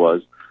lineage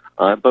was.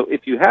 But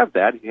if you have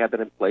that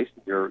in place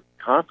and you're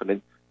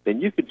confident, then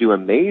you could do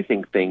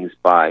amazing things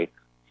by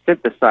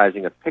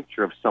synthesizing a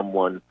picture of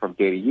someone from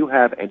data you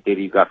have and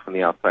data you got from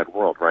the outside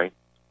world, right?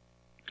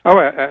 Oh,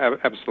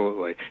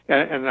 absolutely.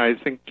 And I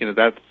think,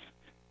 that's,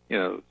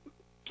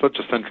 such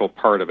a central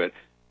part of it.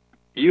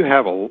 You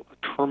have a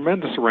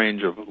tremendous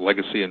range of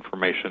legacy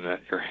information at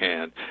your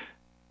hand.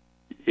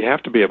 You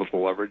have to be able to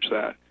leverage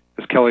that.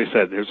 As Kelly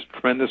said, there's a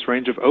tremendous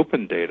range of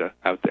open data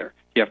out there.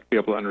 You have to be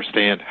able to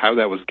understand how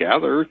that was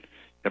gathered.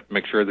 You have to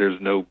make sure there's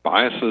no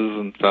biases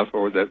and stuff,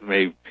 or that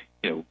may,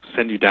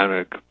 send you down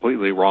a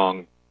completely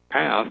wrong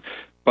path.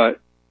 But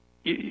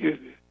you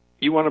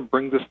want to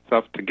bring this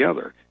stuff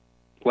together.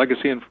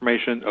 Legacy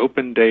information,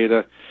 open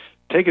data,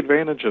 take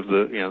advantage of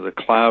the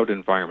cloud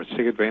environments,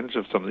 take advantage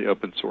of some of the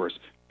open source,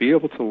 be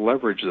able to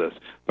leverage this,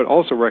 but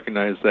also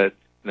recognize that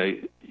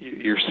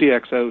your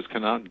CXOs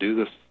cannot do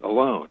this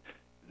alone.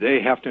 They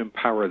have to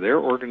empower their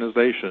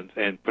organizations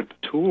and put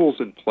the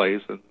tools in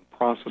place and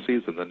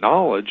processes and the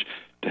knowledge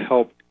to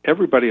help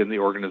everybody in the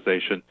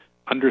organization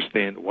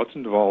understand what's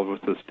involved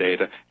with this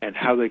data and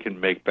how they can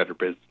make better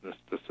business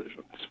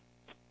decisions.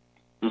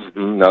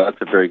 Mm-hmm. No,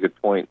 that's a very good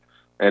point.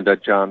 And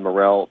John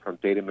Morrell from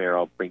Datamare,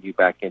 I'll bring you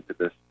back into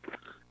this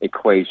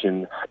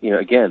equation.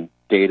 Again,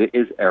 data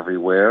is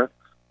everywhere.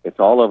 It's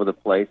all over the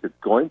place. It's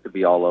going to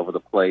be all over the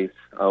place.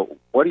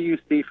 What do you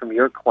see from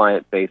your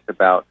client base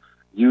about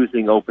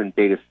using open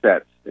data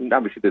sets? And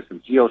obviously there's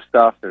some geo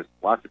stuff. There's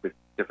lots of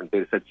different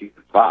data sets you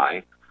can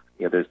buy.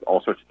 There's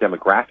all sorts of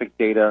demographic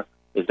data.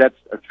 Is that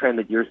a trend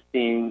that you're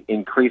seeing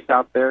increase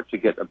out there to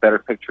get a better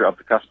picture of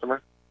the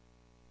customer?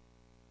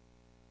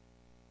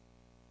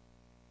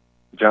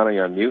 John, are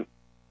you on mute?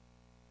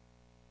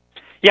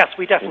 Yes,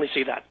 we definitely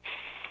see that.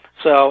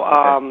 So,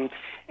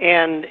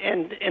 and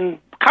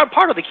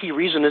part of the key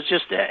reason is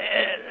just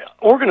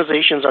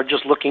organizations are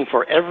just looking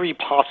for every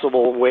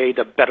possible way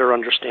to better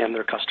understand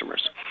their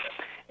customers,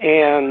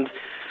 and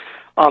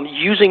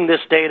using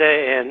this data,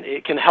 and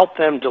it can help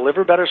them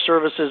deliver better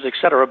services, et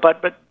cetera.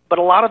 But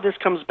a lot of this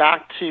comes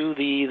back to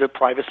the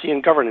privacy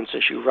and governance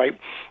issue, right?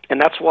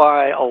 And that's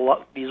why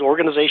these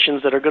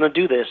organizations that are going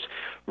to do this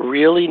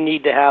really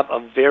need to have a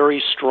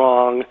very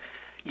strong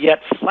yet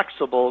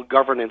flexible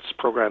governance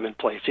program in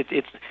place.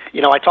 It's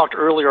I talked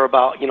earlier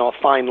about a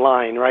fine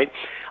line, right?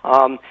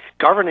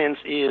 Governance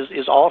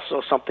is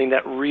also something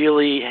that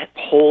really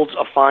holds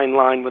a fine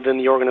line within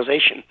the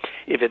organization.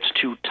 If it's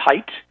too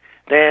tight,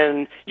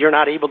 then you're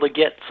not able to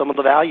get some of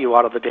the value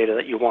out of the data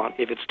that you want.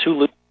 If it's too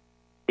loose,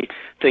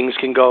 things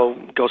can go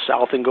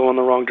south and go in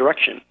the wrong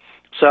direction.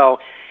 So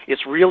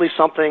it's really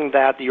something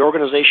that the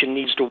organization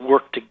needs to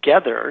work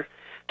together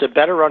to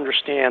better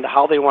understand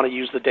how they want to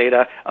use the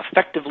data,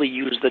 effectively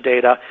use the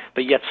data,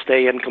 but yet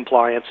stay in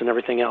compliance and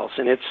everything else.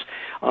 And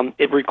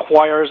it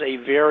requires a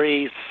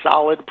very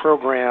solid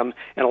program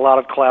and a lot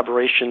of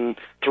collaboration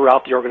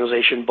throughout the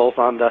organization, both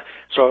on the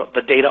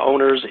data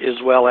owners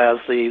as well as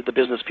the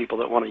business people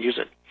that want to use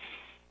it.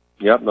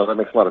 Yep, no, that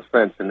makes a lot of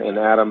sense. And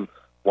Adam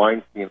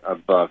Weinstein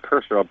of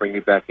Cursor, I'll bring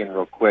you back in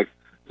real quick,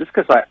 just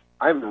because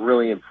I'm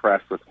really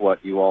impressed with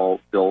what you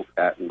all built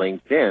at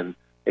LinkedIn.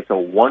 It's a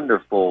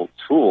wonderful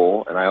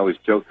tool, and I always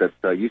joke that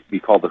it used to be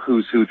called the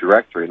Who's Who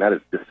directory, and that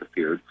has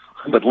disappeared.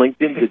 But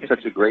LinkedIn did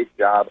such a great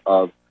job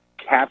of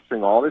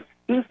capturing all this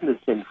business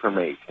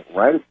information,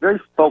 right? It's very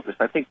focused.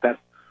 I think that's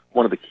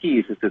one of the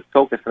keys is this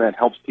focus, and that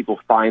helps people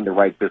find the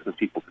right business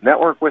people to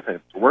network with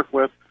and to work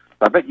with.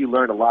 So I bet you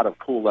learned a lot of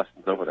cool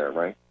lessons over there,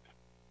 right?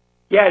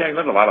 Yeah, I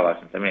learned a lot of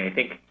lessons. I mean, I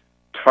think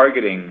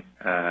targeting,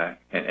 and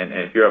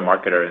if you're a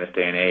marketer in this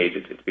day and age,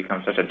 it's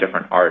become such a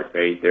different art,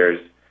 right?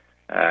 There's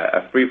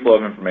a free flow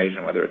of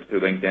information, whether it's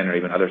through LinkedIn or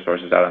even other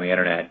sources out on the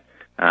internet.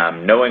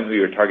 Knowing who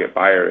your target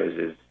buyer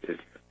is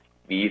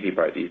the easy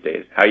part these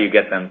days. How you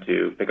get them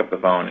to pick up the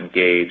phone,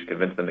 engage,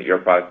 convince them that your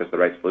product is the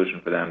right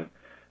solution for them.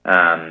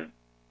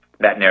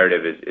 That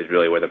narrative is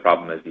really where the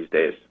problem is these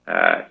days.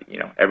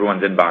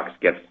 Everyone's inbox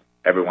gets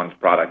everyone's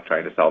product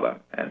trying to sell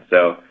them. And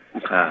so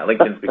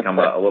LinkedIn's become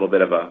a little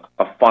bit of a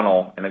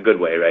funnel in a good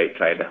way, right?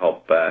 Trying to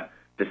help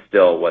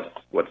distill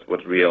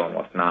what's real and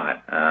what's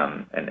not.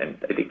 And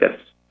I think that's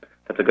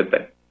a good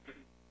thing.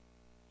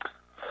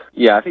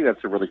 Yeah, I think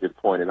that's a really good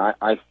point, and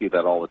I see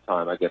that all the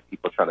time. I get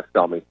people trying to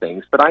sell me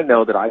things, but I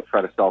know that I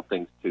try to sell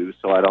things too,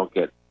 so I don't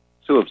get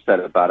too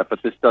upset about it.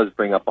 But this does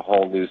bring up a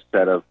whole new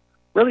set of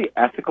really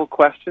ethical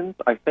questions,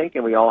 I think,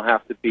 and we all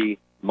have to be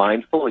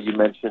mindful. You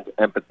mentioned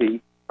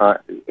empathy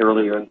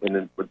earlier in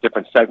a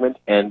different segment,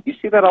 and you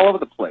see that all over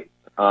the place.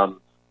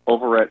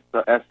 Over at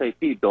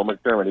SAP, Bill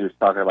McDermott, he was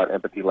talking about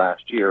empathy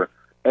last year.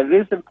 And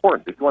it is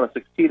important. If you want to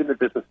succeed in the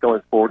business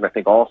going forward, and I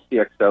think all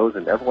CXOs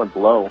and everyone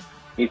below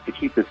needs to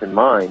keep this in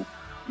mind,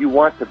 you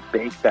want to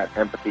bake that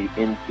empathy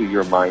into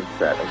your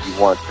mindset, and you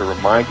want to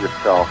remind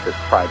yourself that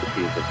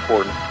privacy is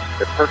important,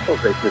 that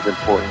personalization is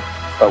important,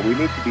 but we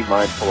need to be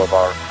mindful of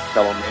our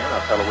fellow men,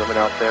 our fellow women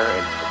out there,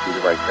 and do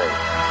the right thing.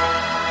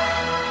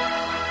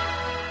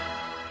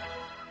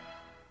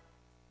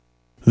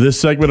 This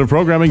segment of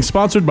programming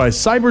sponsored by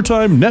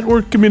Cybertime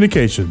Network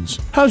Communications.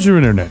 How's your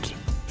internet?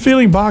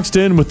 Feeling boxed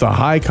in with the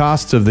high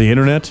costs of the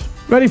internet?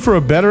 Ready for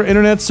a better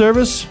internet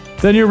service?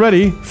 Then you're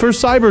ready for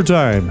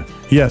Cybertime.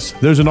 Yes,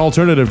 there's an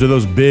alternative to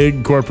those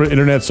big corporate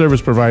internet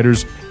service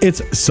providers.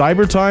 It's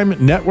Cybertime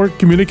Network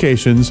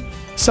Communications.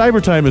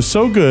 Cybertime is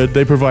so good,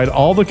 they provide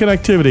all the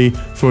connectivity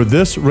for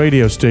this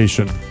radio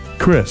station.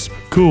 Crisp,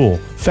 cool,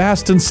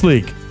 fast, and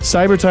sleek.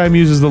 Cybertime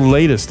uses the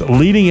latest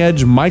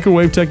leading-edge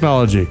microwave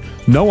technology.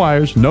 No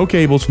wires, no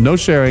cables, no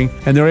sharing,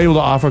 and they're able to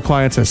offer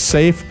clients a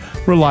safe,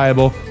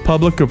 reliable,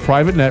 public or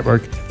private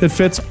network that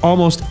fits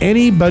almost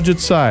any budget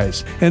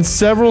size. And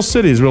several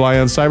cities rely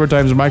on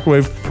Cybertime's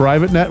microwave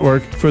private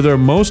network for their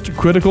most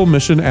critical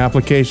mission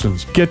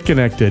applications. Get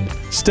connected.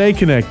 Stay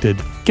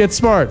connected. Get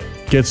smart.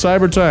 Get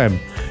Cybertime.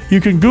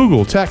 You can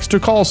Google, text, or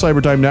call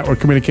Cybertime Network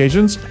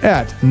Communications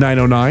at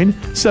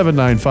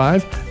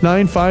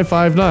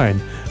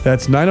 909-795-9559.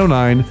 That's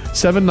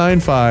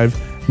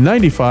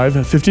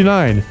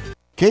 909-795-9559.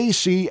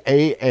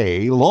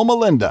 KCAA Loma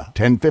Linda,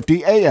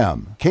 1050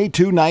 AM,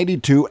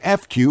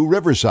 K292FQ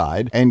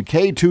Riverside, and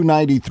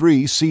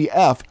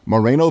K293CF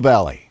Moreno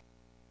Valley.